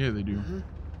 Yeah, they do.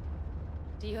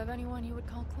 Do you have anyone you would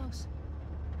call close?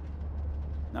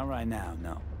 Not right now,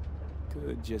 no.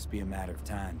 Could just be a matter of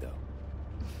time, though.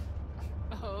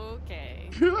 Okay.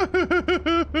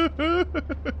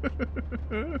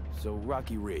 So,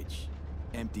 Rocky Ridge.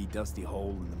 Empty, dusty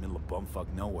hole in the middle of bumfuck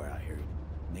nowhere, I heard.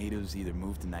 Natives either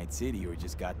moved to Night City or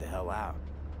just got the hell out.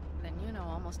 Then you know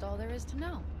almost all there is to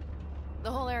know. The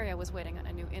whole area was waiting on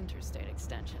a new interstate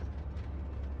extension.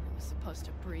 It was supposed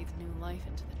to breathe new life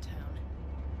into the town.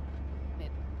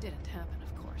 It didn't happen,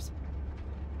 of course.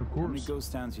 Of How many course.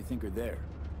 ghost towns you think are there?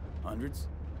 Hundreds?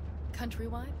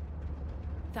 Countrywide?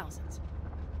 Thousands.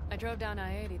 I drove down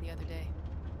I-80 the other day.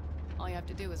 All you have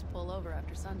to do is pull over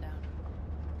after sundown.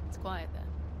 It's quiet then.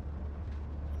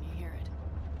 And you hear it.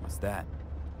 What's that?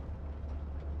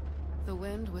 The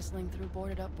wind whistling through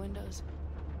boarded-up windows.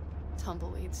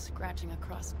 Tumbleweeds scratching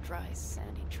across dry,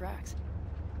 sandy tracks.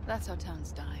 That's how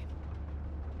towns die.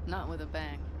 Not with a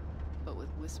bang, but with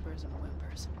whispers and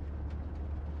whimpers.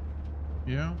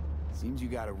 Yeah. Seems you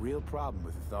got a real problem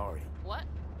with authority. What?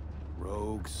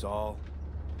 Rogue, Saul.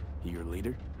 He your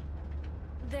leader?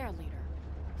 Their leader.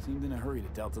 Seemed in a hurry to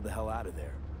delta the hell out of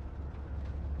there.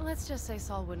 Let's just say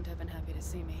Saul wouldn't have been happy to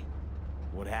see me.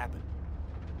 What happened?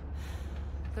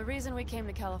 The reason we came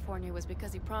to California was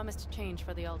because he promised change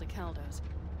for the Aldecaldos.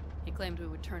 He claimed we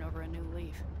would turn over a new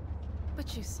leaf.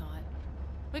 But you saw it.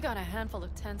 We got a handful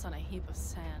of tents on a heap of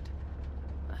sand.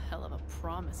 A hell of a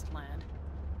promised land.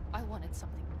 I wanted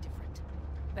something different.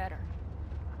 Better.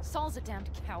 Saul's a damned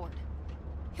coward.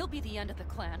 He'll be the end of the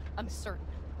clan, I'm certain.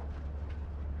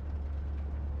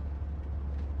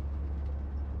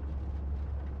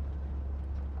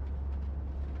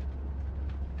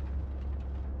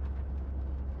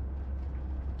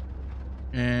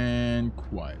 And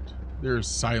quiet. There's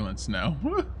silence now.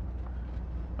 Look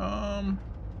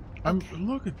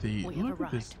at the look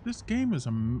at this. This game is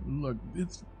look.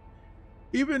 It's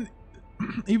even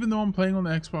though I'm playing on the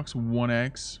Xbox One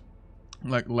X,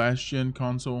 like last gen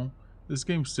console, this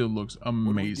game still looks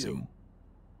amazing.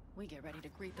 We get ready to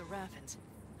greet the Raffins,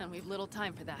 and we've little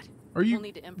time for that. Are you We'll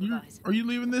need to improvise. are you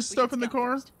leaving this stuff in the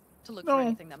car? To look for No.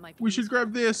 anything that might be We should useful.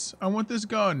 grab this. I want this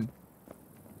gun.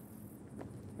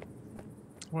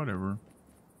 Whatever.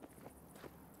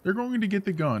 They're going to get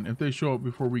the gun if they show up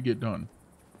before we get done.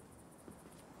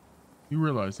 You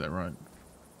realize that, right?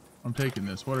 I'm taking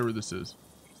this, whatever this is.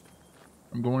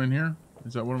 I'm going in here?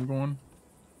 Is that what I'm going?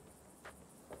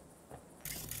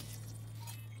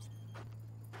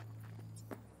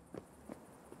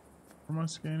 Am I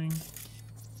scanning?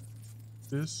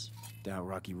 This? Doubt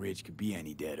Rocky Ridge could be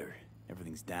any deader.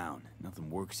 Everything's down. Nothing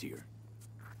works here.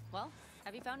 Well,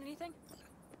 have you found anything?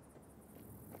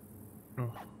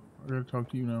 Oh, I gotta talk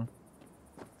to you now.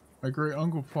 My great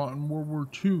uncle fought in World War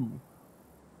II,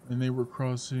 and they were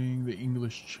crossing the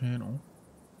English Channel.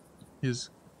 His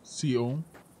CO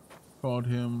called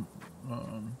him,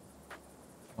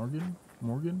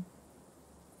 Morgan?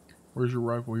 Where's your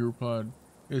rifle? He replied,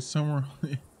 it's somewhere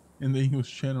in the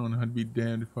English Channel, and I'd be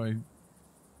damned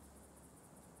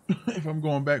if I'm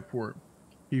going back for it.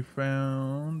 He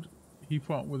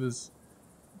fought with his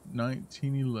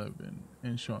 1911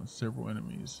 and shot several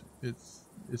enemies.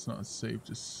 It's not safe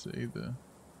to say the.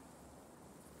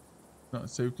 Not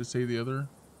safe to say the other.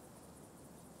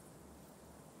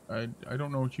 I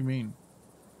don't know what you mean.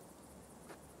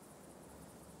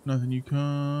 Nothing. You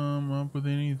come up with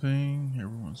anything.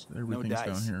 Everything's no dice.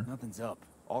 down here. Nothing's up.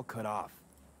 All cut off.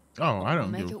 Oh, I don't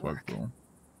We'll make give a it fuck, work. bro.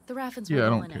 The Raffins Yeah, I will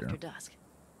roll don't in care. after dusk.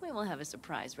 We will have a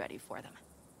surprise ready for them.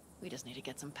 We just need to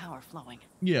get some power flowing.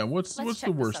 Yeah, what's Let's the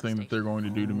check the worst thing that they're going to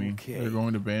do to me? Okay. They're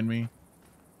going to ban me.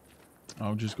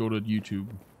 I'll just go to YouTube.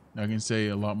 I can say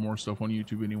a lot more stuff on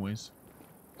YouTube anyways.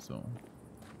 So.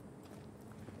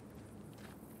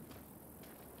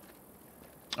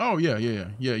 Oh yeah,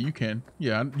 you can.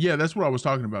 Yeah, that's what I was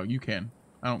talking about. You can.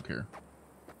 I don't care.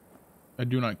 I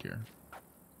do not care.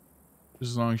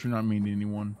 Just as long as you're not mean to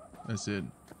anyone. That's it.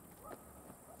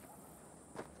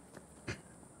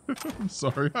 I'm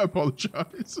sorry. I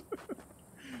apologize.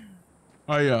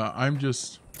 I'm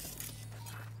just.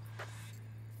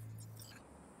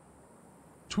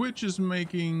 Twitch is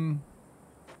making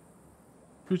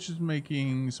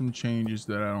some changes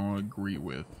that I don't agree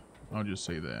with. I'll just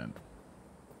say that.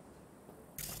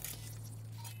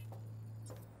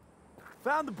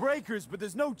 Found the breakers, but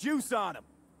there's no juice on them.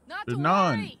 Not There's to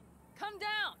none. worry. Come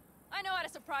down. I know how to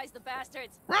surprise the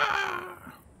bastards.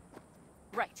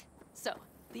 Right. So,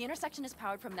 the intersection is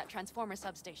powered from that transformer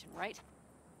substation, right?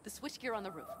 The switchgear on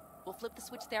the roof. We'll flip the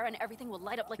switch there and everything will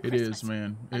light up like It Christmas. is,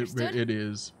 man. Understood? It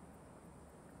is.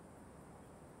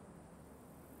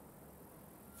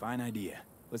 Fine idea.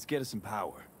 Let's get us some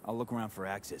power. I'll look around for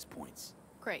access points.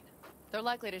 Great. They're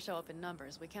likely to show up in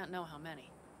numbers. We can't know how many.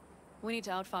 We need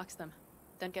to outfox them.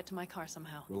 Then get to my car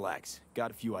somehow. Relax.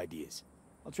 Got a few ideas.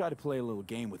 I'll try to play a little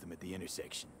game with them at the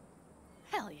intersection.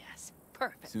 Hell yes.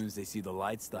 Perfect. As soon as they see the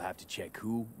lights, they'll have to check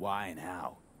who, why, and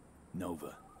how.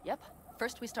 Nova. Yep.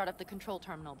 First we start up the control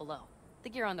terminal below. The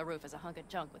gear on the roof is a hunk of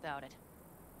junk without it.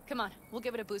 Come on, we'll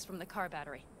give it a boost from the car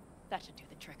battery. That should do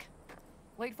the trick.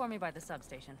 Wait for me by the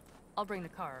substation. I'll bring the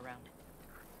car around.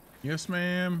 Yes,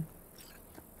 ma'am.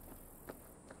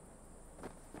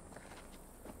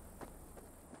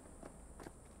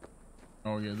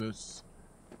 Oh yeah, this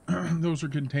those are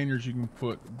containers you can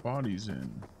put bodies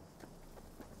in.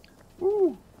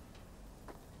 Ooh.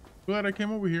 Glad I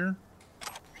came over here.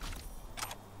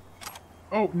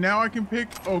 Oh, now I can pick.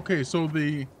 Okay, so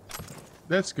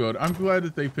that's good. I'm glad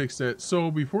that they fixed that. So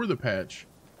before the patch,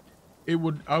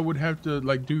 I would have to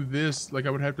like do this, like I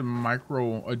would have to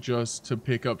micro adjust to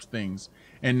pick up things.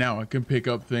 And now I can pick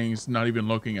up things not even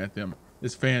looking at them.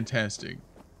 It's fantastic.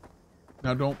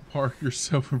 Now don't park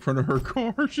yourself in front of her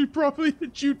car. She probably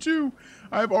hit you too.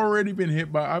 I've already been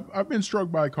hit by, I've been struck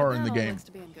by a car in the game. Looks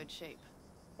to be in good shape.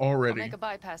 Already. I'll make a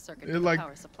bypass circuit It for like- the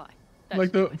power supply. That Like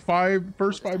should do the it.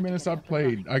 first 5 minutes I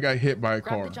played, I got hit by a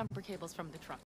Grab car. the jumper cables from the trunk.